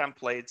real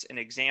templates and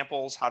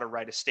examples how to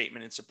write a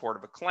statement in support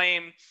of a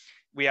claim.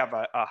 We have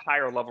a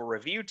higher level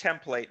review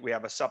template. We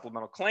have a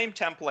supplemental claim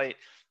template.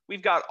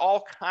 We've got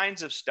all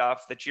kinds of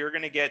stuff that you're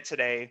going to get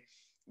today.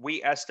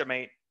 We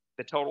estimate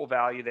the total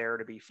value there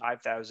to be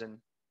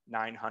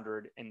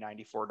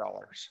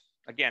 $5,994.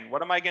 Again,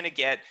 what am I going to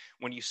get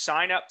when you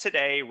sign up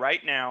today,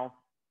 right now?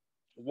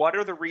 What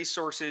are the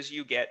resources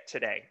you get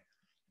today?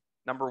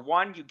 Number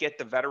one, you get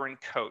the veteran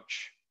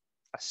coach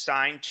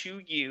assigned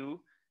to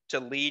you to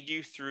lead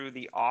you through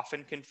the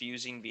often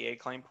confusing VA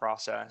claim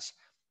process,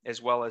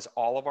 as well as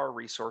all of our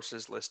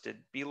resources listed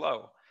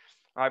below.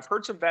 I've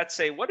heard some vets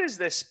say, what is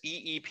this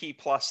EEP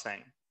Plus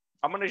thing?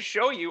 I'm going to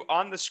show you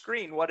on the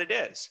screen what it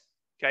is.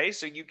 Okay,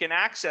 so you can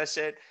access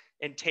it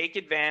and take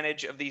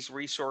advantage of these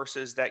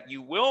resources that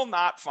you will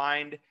not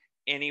find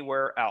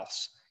anywhere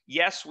else.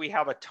 Yes, we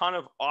have a ton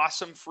of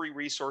awesome free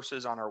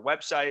resources on our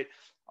website,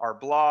 our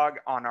blog,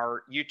 on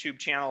our YouTube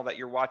channel that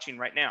you're watching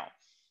right now.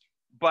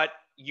 But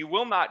you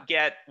will not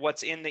get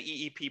what's in the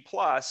EEP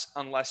Plus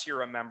unless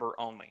you're a member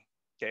only.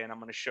 Okay, and I'm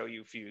going to show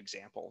you a few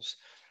examples.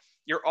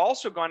 You're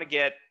also going to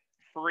get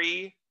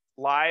free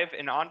live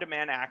and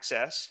on-demand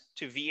access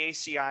to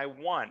VACI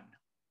 1.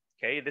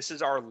 Okay, this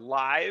is our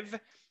live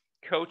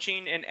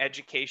coaching and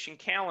education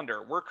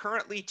calendar. We're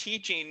currently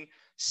teaching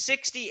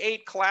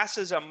 68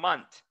 classes a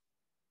month,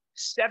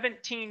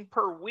 17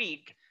 per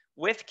week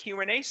with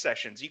Q&A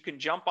sessions. You can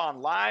jump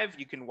on live,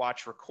 you can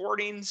watch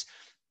recordings,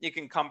 you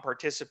can come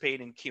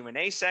participate in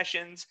Q&A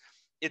sessions.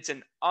 It's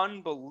an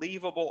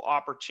unbelievable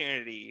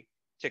opportunity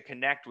to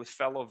connect with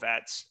fellow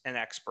vets and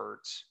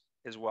experts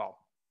as well.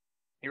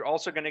 You're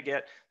also going to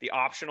get the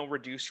optional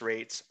reduced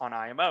rates on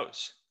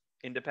IMOs,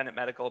 independent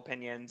medical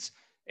opinions,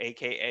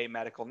 AKA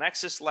medical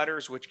nexus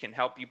letters, which can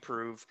help you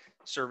prove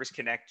service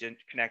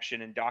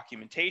connection and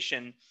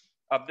documentation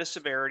of the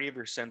severity of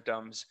your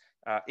symptoms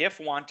if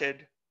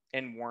wanted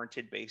and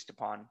warranted based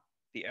upon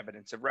the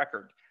evidence of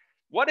record.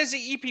 What is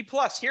the EP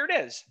Plus? Here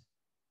it is.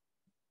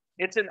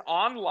 It's an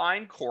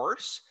online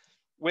course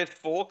with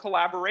full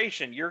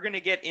collaboration. You're going to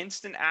get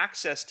instant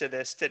access to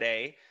this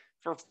today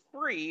for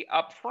free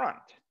up front.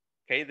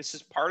 Okay, this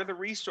is part of the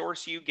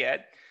resource you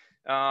get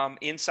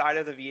inside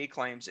of the VA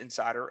Claims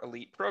Insider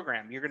Elite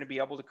program. You're going to be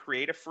able to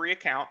create a free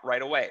account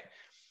right away.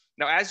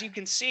 Now, as you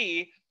can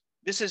see,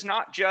 this is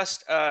not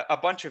just a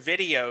bunch of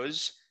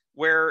videos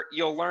where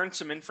you'll learn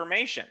some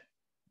information.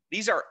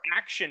 These are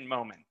action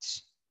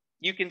moments.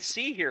 You can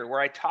see here where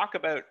I talk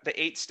about the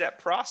 8-step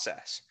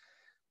process.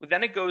 But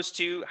then it goes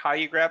to how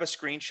you grab a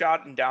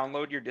screenshot and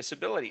download your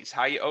disabilities,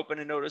 how you open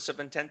a notice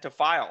of intent to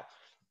file,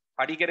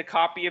 how do you get a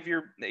copy of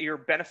your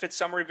benefit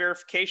summary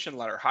verification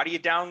letter, how do you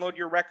download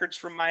your records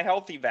from My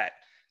Healthy Vet,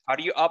 how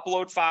do you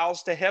upload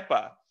files to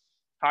HIPAA,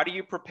 how do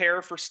you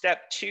prepare for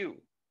step 2,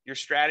 your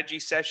strategy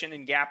session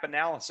and gap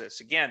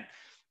analysis. Again,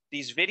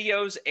 these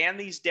videos and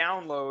these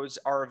downloads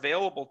are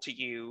available to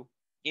you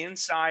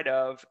inside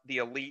of the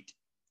Elite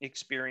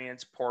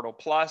Experience Portal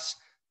Plus.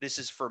 This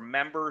is for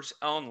members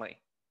only.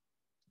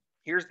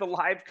 Here's the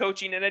live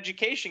coaching and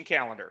education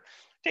calendar.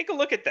 Take a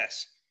look at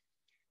this.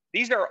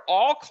 These are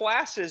all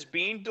classes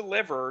being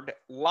delivered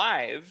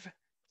live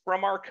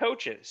from our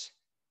coaches.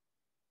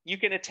 You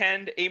can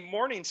attend a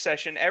morning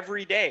session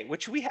every day,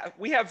 which we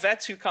have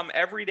vets who come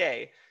every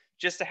day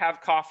just to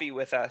have coffee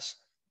with us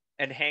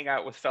and hang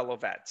out with fellow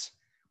vets.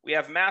 We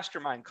have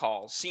mastermind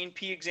calls,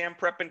 C&P exam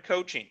prep and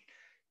coaching,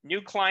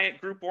 new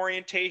client group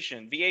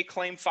orientation, VA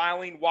claim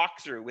filing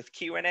walkthrough with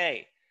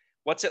Q&A.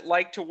 What's it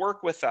like to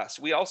work with us?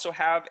 We also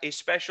have a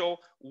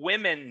special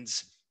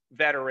women's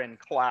veteran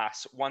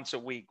class once a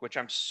week, which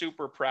I'm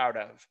super proud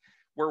of,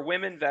 where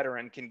women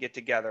veteran can get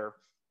together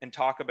and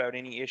talk about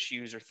any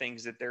issues or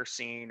things that they're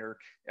seeing or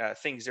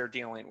things they're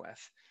dealing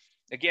with.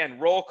 Again,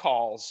 roll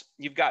calls.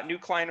 You've got new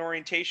client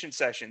orientation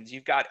sessions.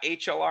 You've got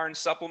HLR and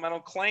supplemental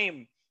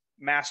claim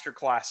master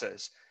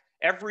classes.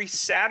 Every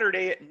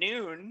Saturday at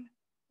noon,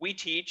 we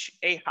teach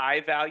a high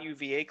value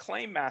VA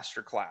claim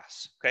master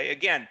class. Okay,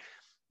 again,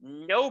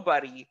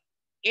 nobody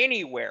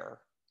anywhere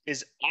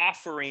is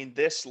offering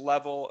this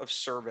level of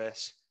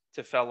service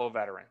to fellow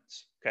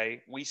veterans.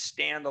 Okay, we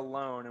stand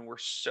alone and we're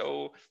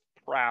so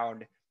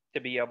proud to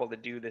be able to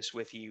do this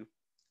with you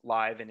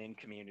live and in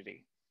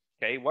community.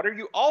 Okay, what are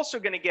you also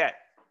going to get?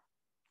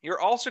 You're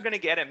also going to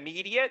get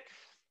immediate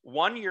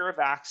 1 year of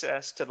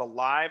access to the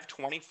live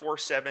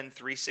 24/7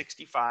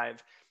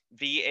 365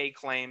 VA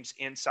Claims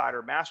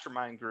Insider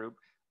Mastermind group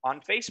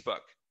on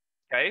Facebook.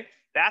 Okay,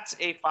 that's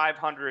a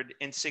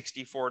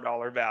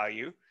 $564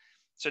 value.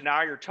 So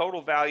now your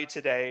total value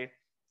today,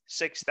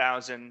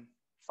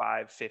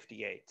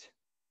 $6,558.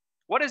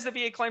 What is the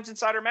VA Claims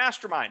Insider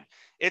Mastermind?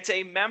 It's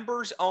a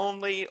members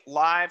only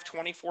live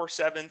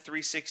 24/7,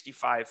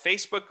 365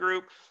 Facebook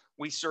group.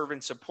 We serve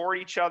and support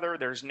each other.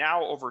 There's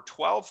now over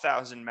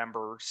 12,000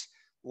 members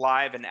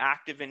live and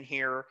active in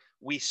here.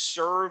 We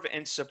serve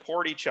and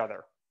support each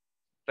other.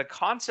 The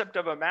concept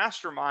of a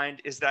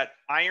mastermind is that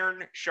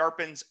iron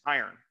sharpens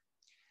iron.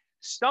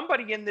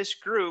 Somebody in this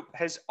group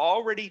has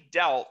already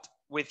dealt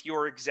with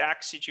your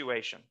exact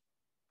situation,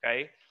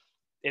 okay?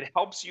 It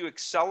helps you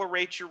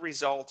accelerate your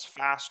results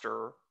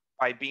faster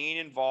by being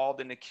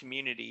involved in a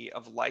community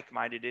of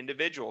like-minded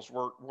individuals.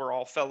 We're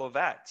all fellow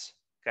vets,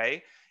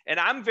 okay? And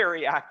I'm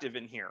very active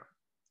in here,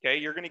 okay?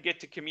 You're going to get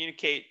to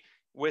communicate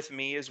with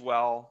me as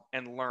well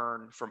and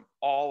learn from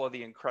all of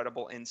the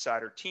incredible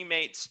insider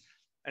teammates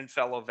and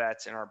fellow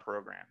vets in our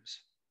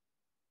programs.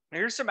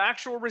 Here's some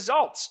actual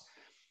results.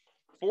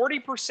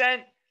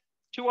 40%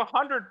 to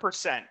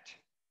 100%,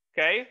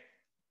 okay?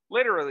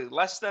 Literally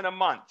less than a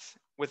month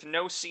with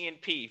no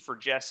C&P for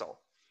Jessel.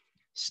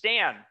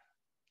 Stan,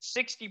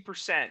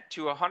 60%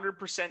 to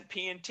 100%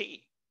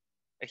 P&T.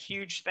 A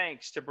huge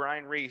thanks to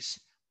Brian Reese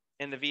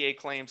and the VA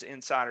Claims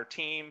Insider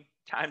team.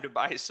 Time to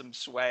buy some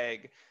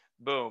swag.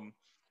 Boom.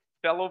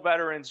 Fellow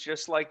veterans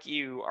just like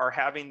you are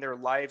having their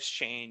lives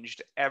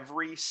changed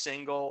every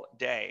single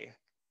day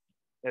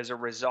as a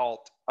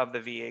result of the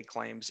VA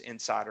Claims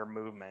Insider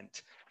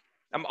movement.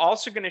 I'm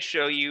also going to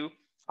show you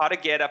how to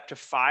get up to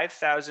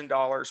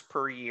 $5,000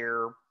 per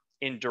year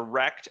in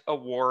direct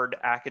award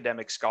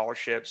academic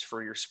scholarships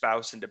for your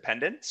spouse and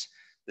dependents.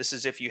 This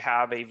is if you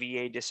have a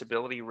VA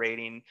disability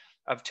rating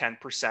of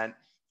 10%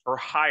 or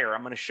higher.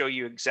 I'm going to show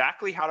you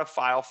exactly how to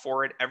file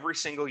for it every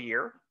single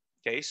year,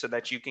 okay, so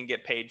that you can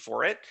get paid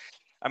for it.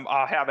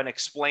 I'll have an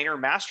explainer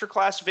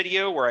masterclass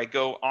video where I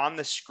go on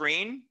the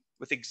screen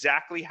with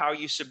exactly how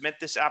you submit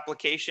this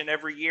application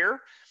every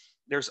year.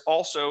 There's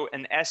also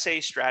an SA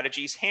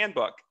strategies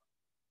handbook.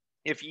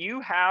 If you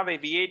have a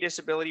VA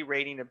disability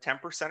rating of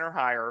 10% or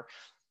higher,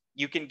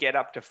 you can get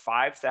up to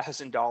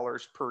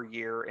 $5,000 per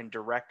year in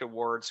direct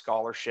award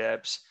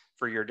scholarships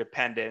for your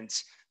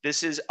dependents.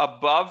 This is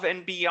above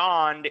and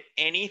beyond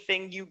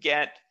anything you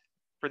get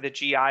for the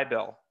GI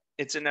Bill.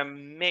 It's an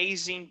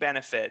amazing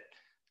benefit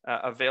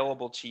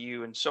available to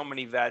you, and so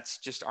many vets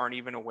just aren't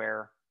even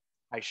aware.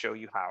 I show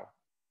you how.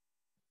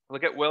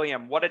 Look at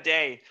William. What a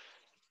day.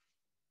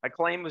 My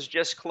claim was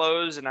just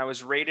closed and I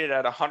was rated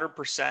at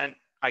 100%.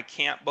 I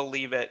can't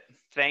believe it.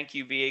 Thank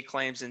you, VA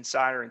Claims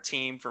Insider and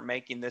team, for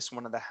making this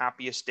one of the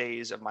happiest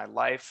days of my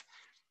life.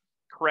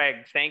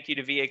 Craig, thank you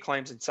to VA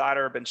Claims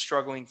Insider. I've been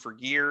struggling for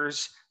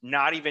years,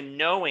 not even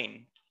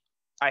knowing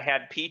I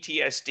had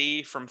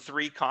PTSD from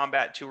 3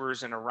 combat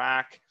tours in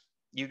Iraq.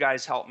 You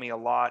guys helped me a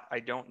lot. I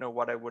don't know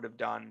what I would have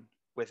done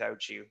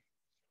without you.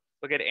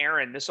 Look at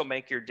Aaron. This will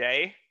make your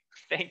day.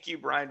 Thank you,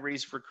 Brian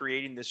Reese, for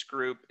creating this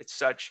group. It's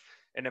such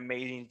an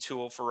amazing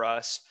tool for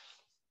us.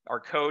 Our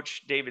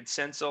coach, David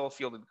Sinsel,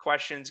 fielded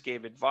questions,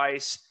 gave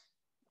advice.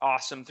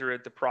 Awesome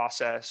throughout the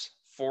process.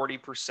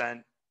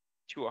 40%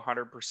 to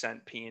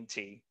 100%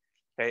 P&T.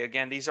 Okay,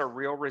 again, these are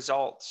real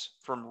results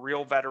from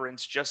real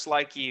veterans just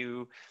like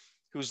you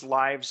whose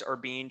lives are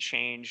being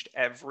changed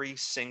every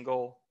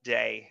single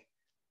day.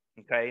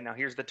 Okay, now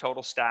here's the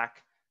total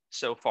stack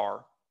so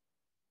far.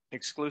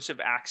 Exclusive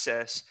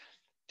access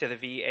to the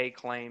VA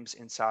Claims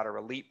Insider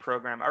Elite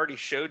program. I already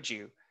showed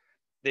you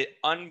the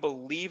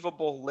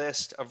unbelievable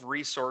list of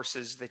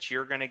resources that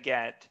you're going to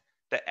get,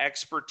 the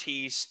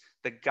expertise,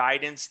 the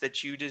guidance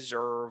that you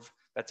deserve.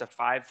 That's a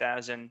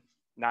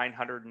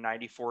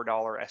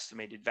 $5,994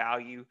 estimated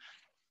value.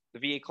 The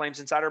VA Claims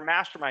Insider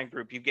Mastermind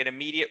Group, you get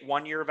immediate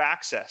 1 year of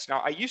access.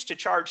 Now, I used to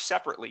charge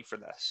separately for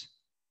this.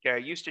 Okay, I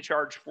used to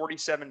charge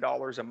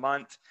 $47 a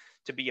month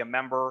to be a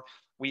member.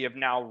 We have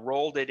now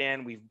rolled it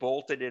in. We've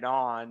bolted it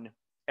on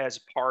as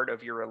part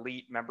of your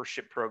elite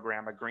membership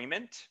program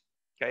agreement.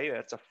 Okay,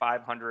 that's a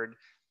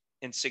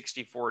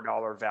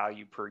 $564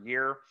 value per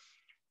year.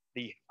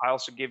 I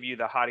also give you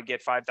the how to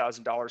get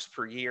 $5,000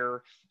 per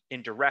year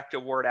in direct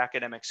award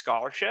academic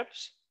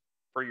scholarships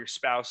for your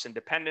spouse and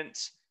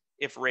dependents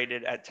if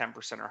rated at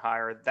 10% or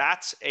higher.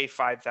 That's a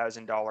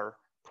 $5,000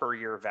 per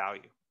year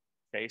value.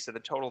 Okay, so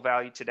the total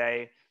value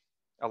today,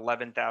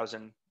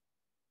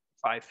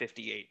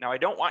 $11,558. Now, I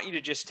don't want you to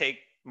just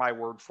take my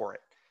word for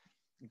it.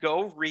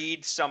 Go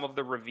read some of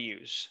the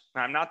reviews.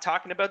 Now, I'm not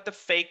talking about the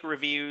fake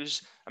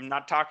reviews. I'm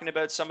not talking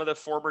about some of the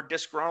former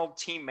disgruntled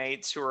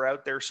teammates who are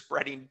out there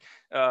spreading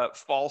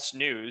false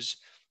news.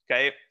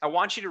 Okay, I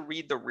want you to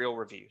read the real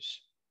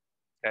reviews.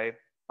 Okay,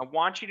 I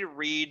want you to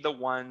read the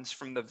ones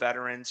from the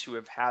veterans who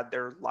have had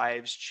their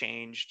lives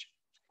changed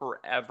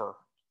forever.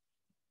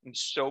 I'm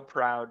so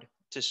proud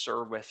to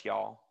serve with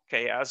y'all.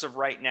 Okay, as of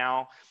right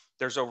now,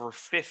 there's over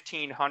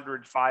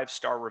 1,500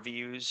 5-star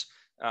reviews.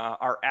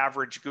 Our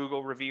average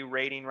Google review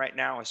rating right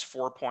now is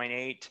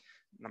 4.8.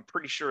 I'm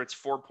pretty sure it's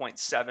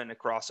 4.7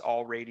 across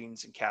all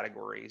ratings and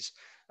categories.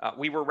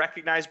 We were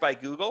recognized by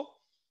Google,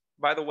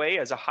 by the way,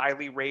 as a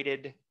highly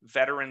rated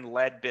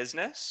veteran-led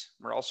business.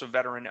 We're also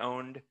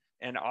veteran-owned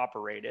and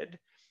operated,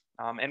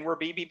 and we're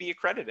BBB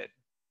accredited.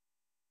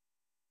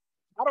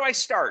 How do I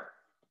start?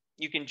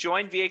 You can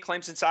join VA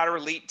Claims Insider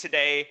Elite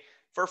today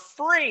for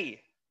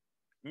free.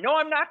 No,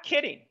 I'm not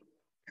kidding.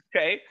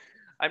 Okay.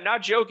 I'm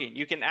not joking.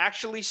 You can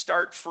actually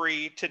start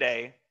free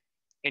today,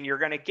 and you're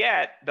going to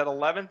get that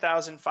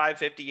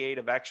 11,558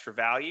 of extra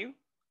value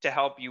to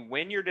help you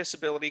win your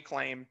disability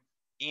claim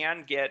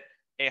and get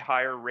a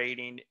higher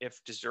rating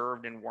if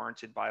deserved and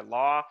warranted by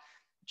law.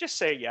 Just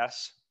say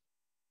yes.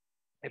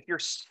 If you're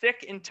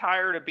sick and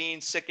tired of being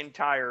sick and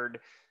tired,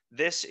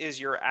 this is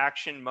your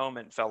action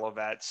moment, fellow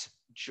vets.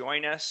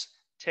 Join us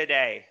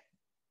today.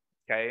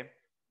 Okay.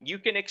 You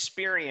can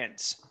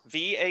experience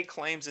VA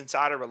Claims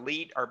Insider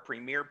Elite, our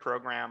premier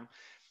program,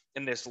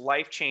 in this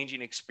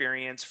life-changing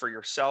experience for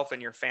yourself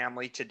and your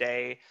family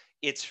today.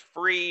 It's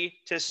free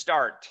to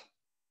start.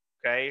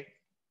 Okay.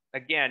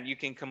 Again, you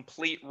can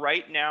complete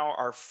right now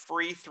our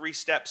free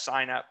 3-step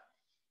sign up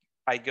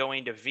by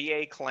going to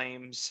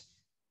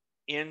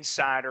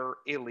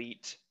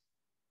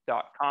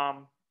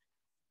VAClaimsInsiderElite.com.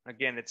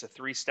 Again, it's a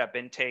 3-step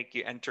intake.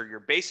 You enter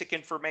your basic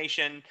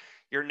information,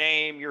 your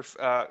name, your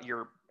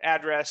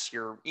address,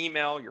 your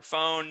email, your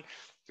phone,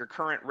 your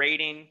current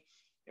rating.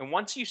 And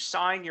once you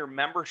sign your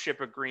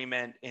membership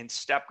agreement in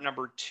step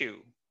number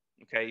 2,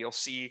 okay, you'll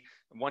see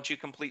once you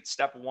complete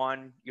step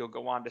 1, you'll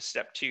go on to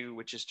step 2,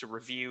 which is to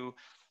review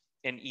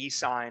and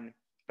e-sign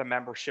the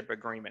membership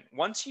agreement.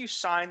 Once you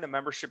sign the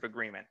membership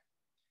agreement,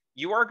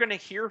 you are going to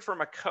hear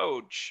from a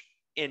coach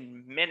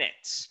in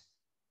minutes,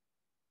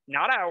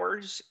 not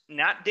hours,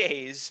 not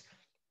days,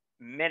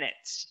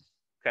 minutes.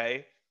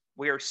 Okay.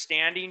 We are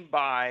standing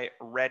by,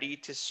 ready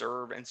to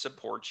serve and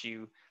support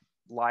you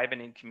live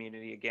and in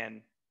community.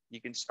 Again,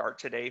 you can start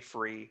today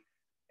free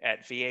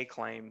at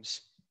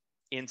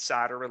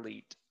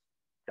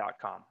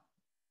VAClaimsInsiderElite.com.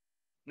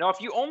 Now,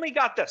 if you only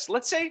got this,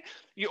 let's say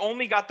you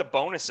only got the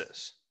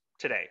bonuses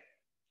today,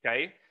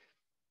 okay?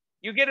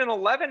 You get an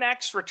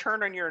 11x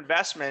return on your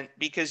investment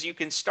because you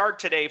can start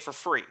today for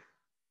free.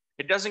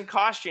 It doesn't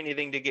cost you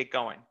anything to get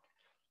going.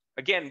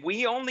 Again,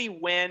 we only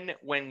win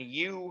when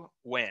you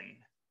win,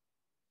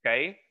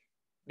 okay?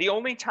 The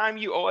only time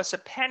you owe us a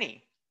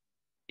penny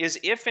is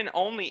if and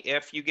only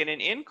if you get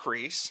an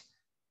increase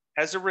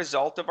as a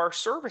result of our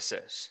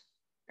services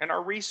and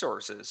our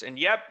resources. And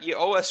yep, you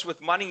owe us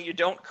with money you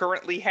don't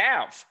currently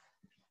have.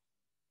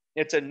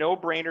 It's a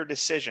no-brainer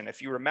decision.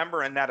 If you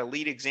remember in that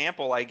Elite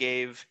example I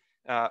gave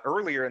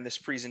earlier in this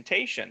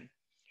presentation,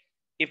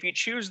 if you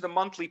choose the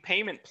monthly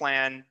payment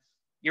plan,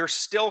 you're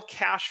still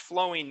cash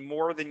flowing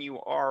more than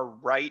you are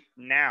right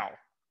now,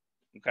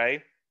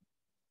 okay?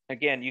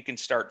 Again, you can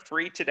start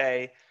free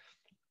today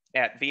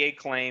at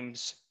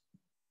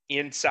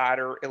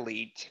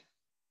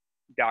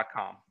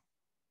VAClaimsInsiderElite.com.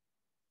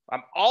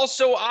 I'm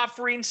also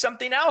offering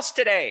something else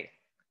today.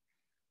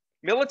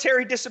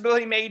 Military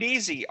Disability Made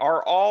Easy,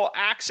 our all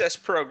access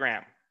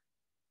program,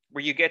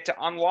 where you get to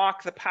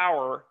unlock the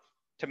power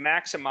to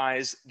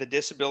maximize the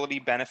disability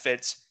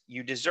benefits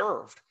you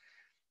deserve.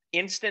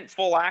 Instant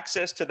full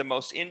access to the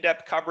most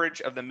in-depth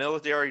coverage of the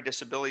military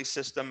disability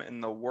system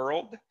in the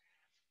world.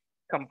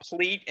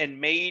 Complete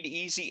and made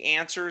easy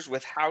answers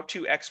with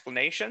how-to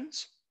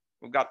explanations.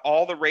 We've got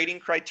all the rating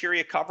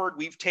criteria covered.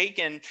 We've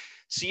taken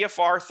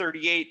CFR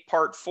 38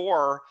 Part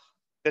 4,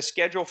 the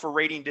schedule for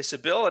rating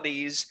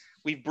disabilities.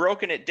 We've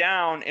broken it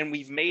down and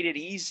we've made it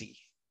easy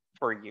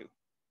for you.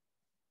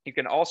 You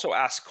can also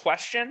ask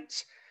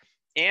questions,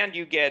 and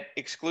you get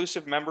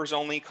exclusive members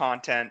only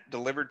content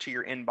delivered to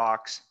your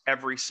inbox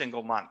every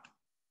single month.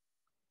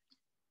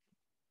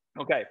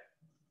 Okay,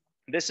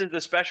 this is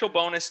the special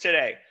bonus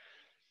today.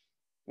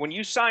 When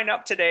you sign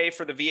up today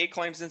for the VA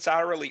Claims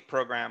Insider Elite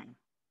program,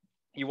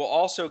 you will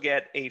also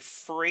get a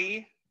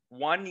free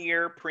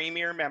 1-year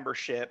premier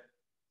membership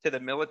to the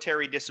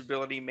Military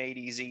Disability Made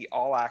Easy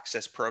All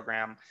Access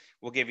program.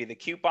 We'll give you the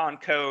coupon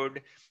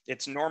code.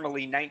 It's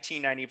normally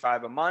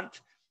 $19.95 a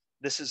month.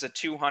 This is a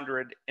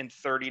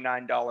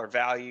 $239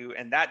 value,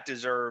 and that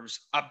deserves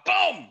a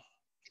boom.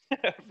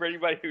 For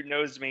anybody who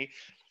knows me,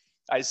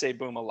 I say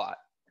boom a lot.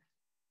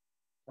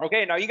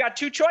 Okay, now you got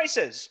 2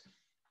 choices.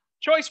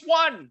 Choice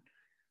 1,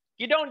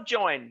 you don't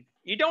join.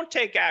 You don't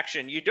take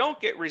action. You don't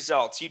get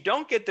results. You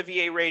don't get the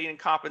VA rating and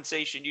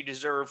compensation you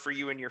deserve for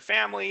you and your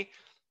family,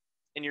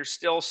 and you're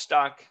still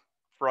stuck,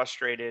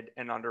 frustrated,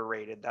 and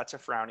underrated. That's a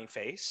frowny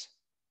face,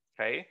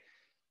 okay?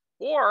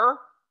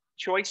 Or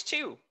choice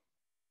 2,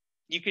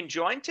 you can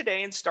join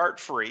today and start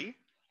free.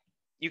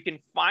 You can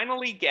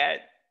finally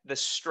get the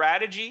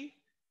strategy,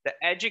 the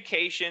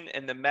education,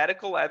 and the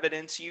medical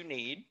evidence you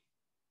need,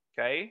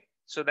 okay,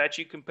 so that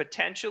you can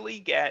potentially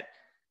get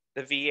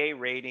the VA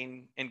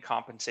rating and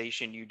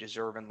compensation you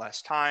deserve in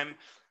less time,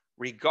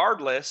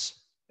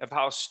 regardless of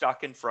how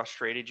stuck and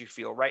frustrated you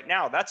feel right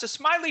now. That's a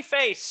smiley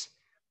face.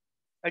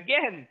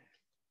 Again,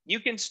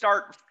 you can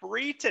start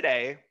free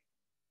today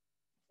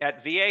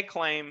at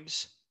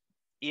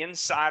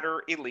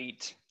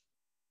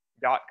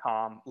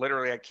VAClaimsInsiderElite.com.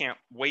 Literally, I can't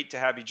wait to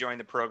have you join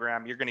the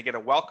program. You're going to get a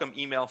welcome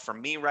email from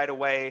me right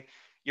away.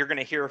 You're going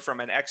to hear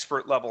from an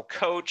expert level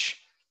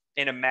coach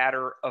in a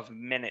matter of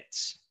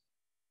minutes.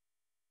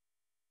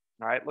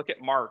 All right, look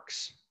at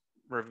Mark's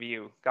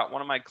review. Got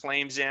one of my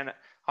claims in,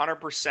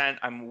 100%.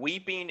 I'm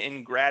weeping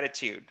in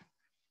gratitude.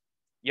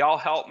 Y'all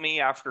helped me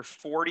after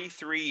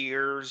 43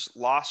 years,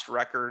 lost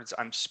records.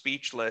 I'm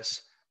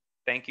speechless.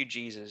 Thank you,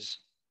 Jesus.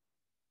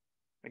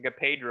 I got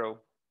Pedro,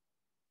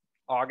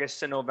 August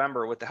to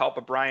November, with the help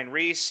of Brian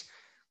Reese,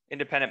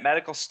 independent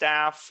medical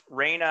staff,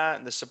 Raina,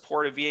 and the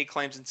support of VA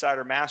Claims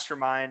Insider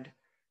Mastermind,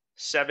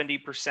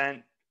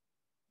 70%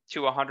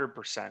 to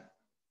 100%.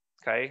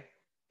 Okay.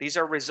 These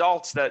are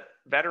results that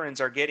veterans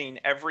are getting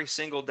every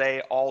single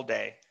day, all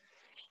day.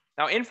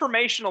 Now,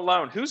 information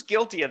alone, who's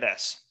guilty of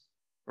this?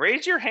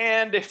 Raise your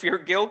hand if you're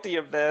guilty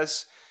of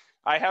this.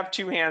 I have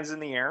 2 hands in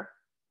the air.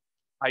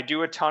 I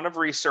do a ton of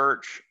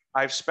research.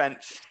 I've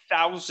spent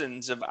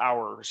thousands of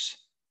hours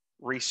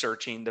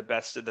researching the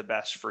best of the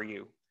best for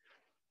you.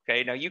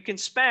 Okay, now you can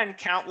spend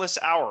countless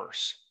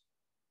hours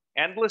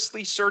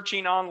endlessly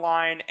searching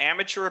online,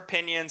 amateur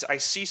opinions. I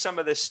see some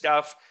of this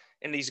stuff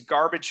in these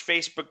garbage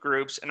Facebook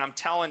groups, and I'm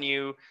telling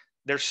you,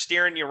 they're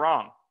steering you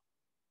wrong.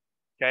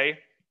 Okay,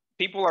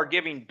 people are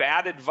giving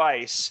bad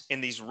advice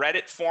in these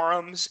Reddit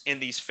forums, in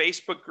these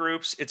Facebook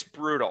groups. It's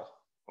brutal,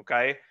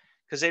 okay,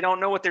 because they don't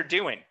know what they're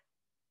doing.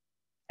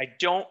 I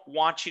don't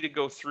want you to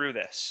go through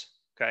this,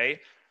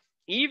 okay?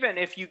 Even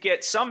if you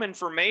get some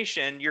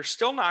information, you're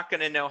still not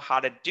going to know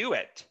how to do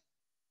it.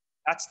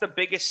 That's the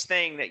biggest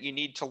thing that you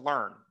need to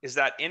learn, is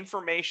that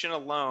information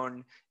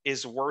alone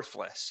is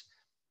worthless.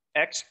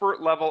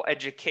 Expert level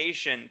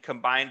education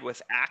combined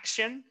with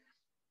action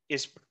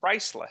is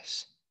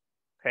priceless.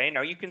 Okay,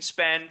 now you can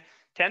spend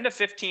 10 to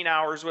 15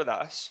 hours with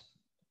us,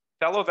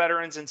 fellow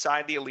veterans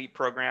inside the elite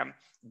program,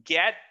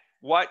 get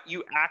what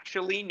you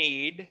actually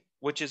need,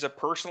 which is a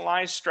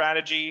personalized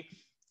strategy,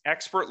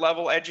 expert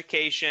level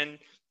education,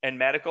 and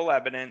medical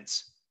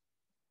evidence.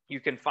 You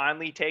can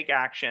finally take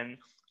action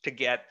to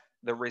get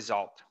the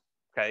result,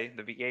 okay?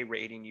 The VA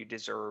rating you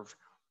deserve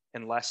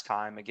in less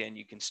time. Again,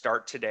 you can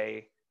start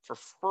today for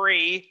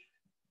free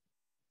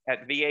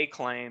at VA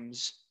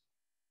Claims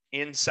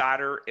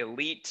Insider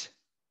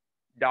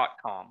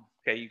Elite.com.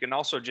 Okay, you can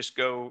also just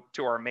go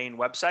to our main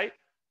website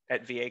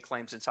at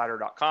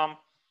vaclaimsinsider.com,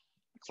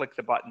 click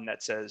the button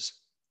that says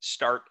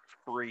Start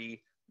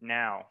Free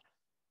Now.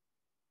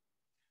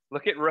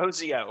 Look at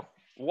Rosio.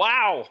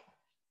 Wow.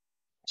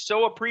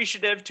 So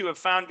appreciative to have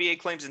found VA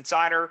Claims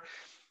Insider,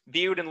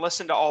 viewed and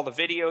listened to all the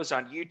videos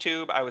on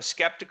YouTube. I was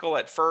skeptical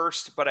at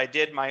first, but I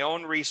did my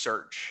own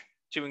research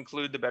to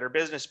include the Better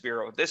Business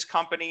Bureau. This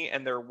company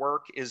and their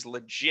work is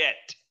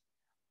legit.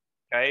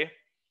 Okay.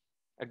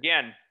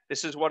 Again,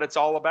 this is what it's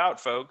all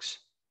about, folks.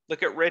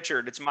 Look at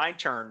Richard. It's my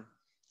turn.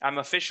 I'm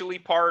officially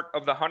part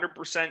of the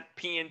 100%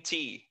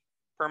 P&T,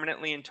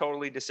 Permanently and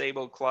Totally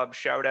Disabled Club.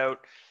 Shout out.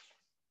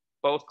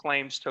 Both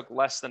claims took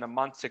less than a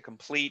month to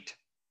complete.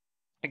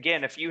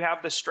 Again, if you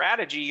have the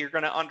strategy, you're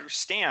going to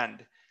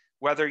understand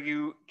whether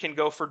you can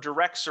go for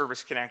direct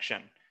service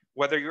connection,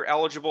 whether you're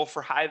eligible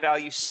for high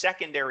value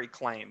secondary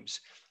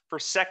claims, for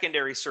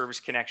secondary service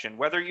connection,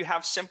 whether you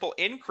have simple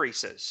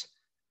increases,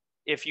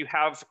 if you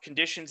have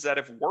conditions that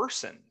have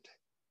worsened.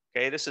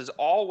 Okay, this is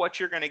all what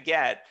you're going to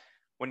get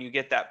when you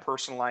get that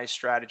personalized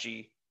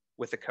strategy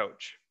with a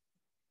coach.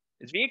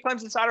 Is VA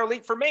Claims Insider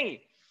Elite for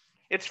me?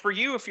 It's for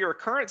you if you're a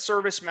current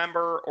service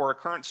member or a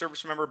current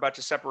service member about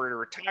to separate or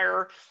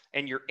retire,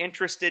 and you're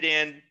interested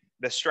in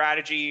the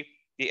strategy,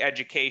 the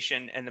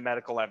education, and the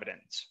medical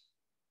evidence.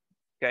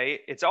 Okay,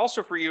 it's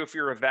also for you if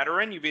you're a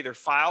veteran, you've either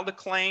filed a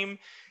claim,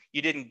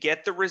 you didn't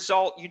get the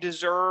result you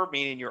deserve,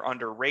 meaning you're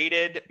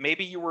underrated,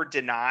 maybe you were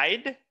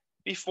denied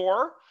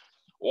before,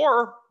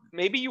 or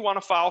maybe you want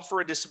to file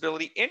for a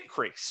disability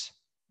increase.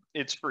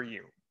 It's for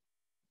you.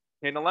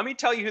 Okay, now let me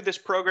tell you who this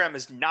program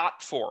is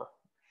not for.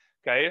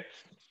 Okay,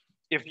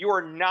 if you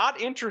are not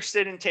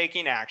interested in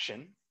taking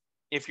action,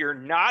 if you're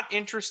not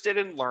interested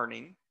in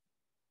learning,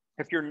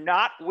 if you're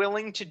not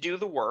willing to do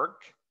the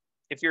work,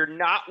 if you're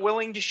not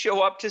willing to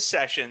show up to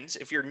sessions,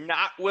 if you're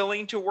not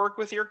willing to work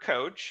with your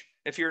coach,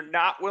 if you're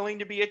not willing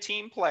to be a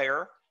team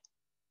player,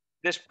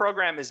 this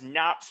program is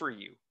not for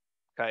you,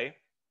 okay?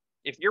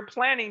 If you're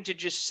planning to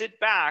just sit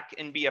back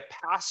and be a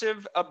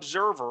passive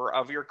observer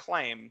of your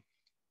claim,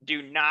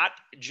 do not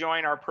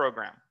join our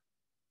program,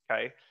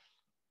 okay?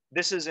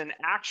 This is an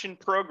action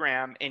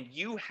program, and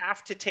you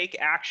have to take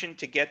action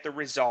to get the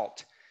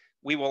result.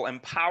 We will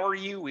empower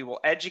you. We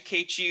will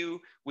educate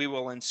you. We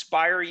will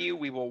inspire you.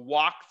 We will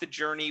walk the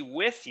journey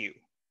with you,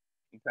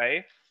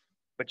 okay?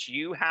 But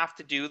you have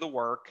to do the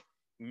work.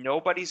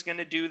 Nobody's going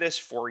to do this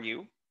for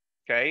you,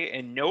 okay?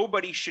 And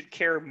nobody should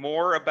care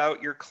more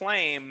about your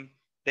claim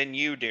than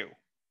you do,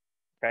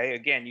 okay?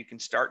 Again, you can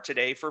start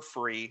today for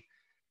free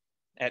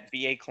at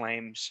VA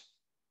Claims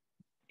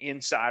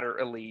Insider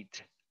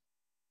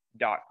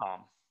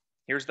Elite.com.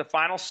 Here's the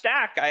final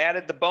stack. I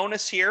added the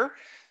bonus here,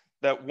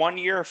 that 1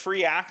 year of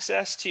free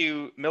access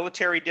to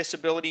Military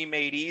Disability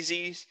Made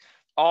Easy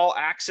all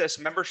access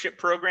membership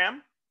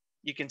program.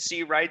 You can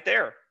see right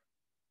there.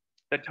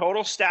 The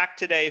total stack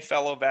today,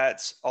 fellow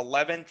vets,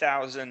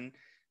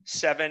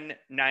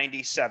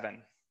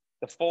 $11,797.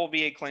 The full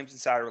VA Claims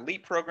Insider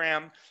Elite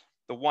program,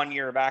 the 1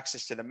 year of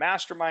access to the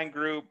mastermind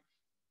group,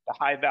 the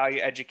high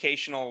value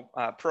educational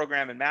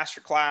program and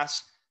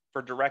masterclass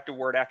for direct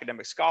award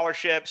academic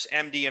scholarships,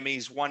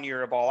 MDME's 1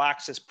 year of all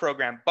access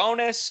program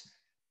bonus.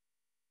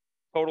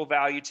 Total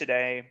value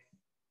today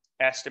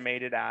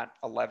estimated at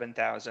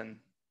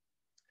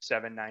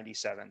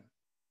 $11,797.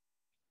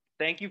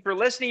 Thank you for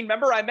listening.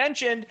 Remember, I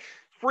mentioned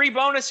free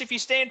bonus if you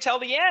stay until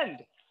the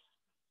end.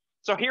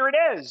 So here it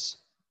is.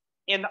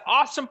 And the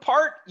awesome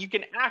part, you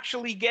can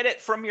actually get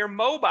it from your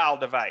mobile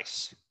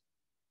device.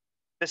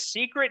 The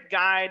Secret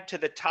Guide to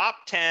the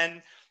Top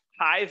 10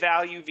 High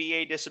Value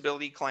VA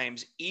Disability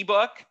Claims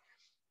ebook.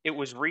 It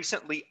was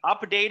recently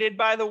updated,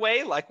 by the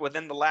way, like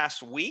within the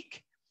last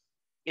week.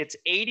 It's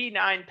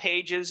 89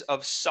 pages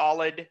of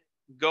solid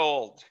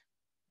gold.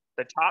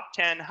 The top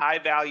 10 high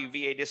value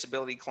VA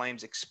disability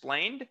claims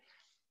explained,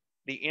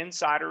 the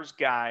insider's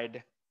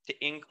guide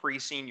to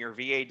increasing your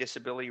VA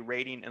disability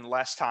rating in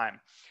less time.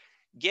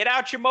 Get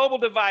out your mobile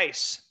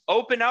device,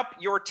 open up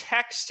your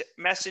text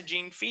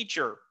messaging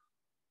feature.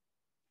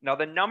 Now,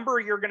 the number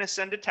you're going to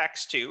send a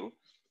text to,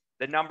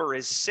 the number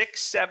is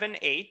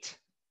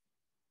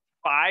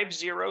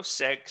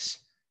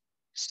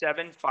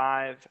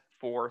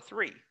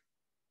 678-506-7543.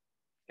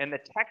 And the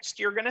text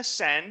you're going to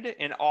send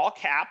in all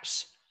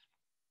caps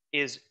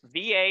is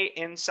VA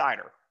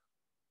Insider.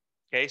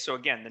 Okay, so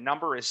again, the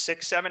number is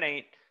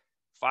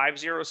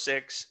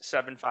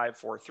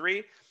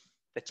 678-506-7543.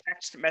 The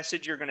text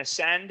message you're going to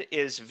send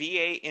is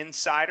VA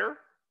Insider,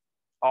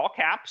 all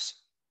caps.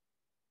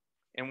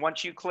 And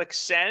once you click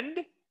send,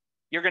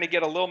 you're going to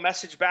get a little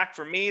message back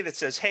from me that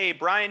says, hey,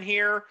 Brian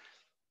here,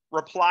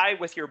 reply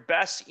with your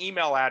best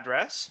email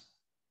address.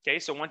 Okay,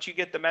 so once you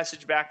get the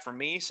message back from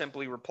me,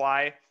 simply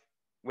reply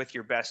with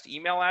your best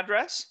email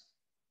address.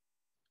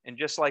 And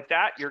just like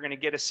that, you're going to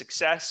get a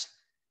success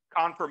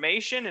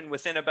confirmation. And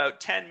within about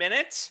 10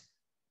 minutes,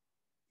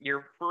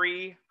 your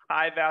free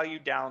high value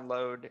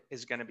download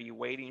is going to be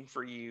waiting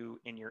for you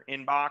in your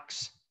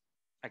inbox.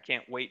 I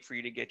can't wait for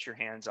you to get your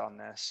hands on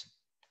this.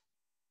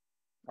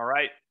 All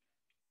right.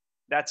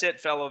 That's it,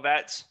 fellow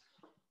vets.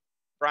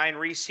 Brian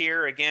Reese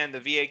here, again, the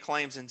VA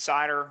Claims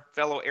Insider,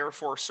 fellow Air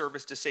Force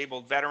Service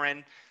Disabled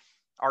veteran.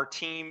 Our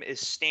team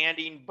is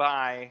standing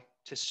by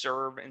to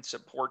serve and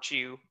support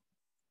you.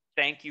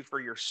 Thank you for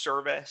your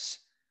service,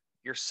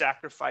 your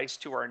sacrifice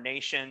to our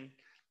nation,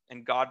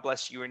 and God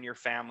bless you and your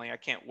family. I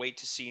can't wait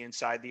to see you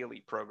inside the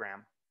elite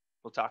program.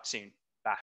 We'll talk soon.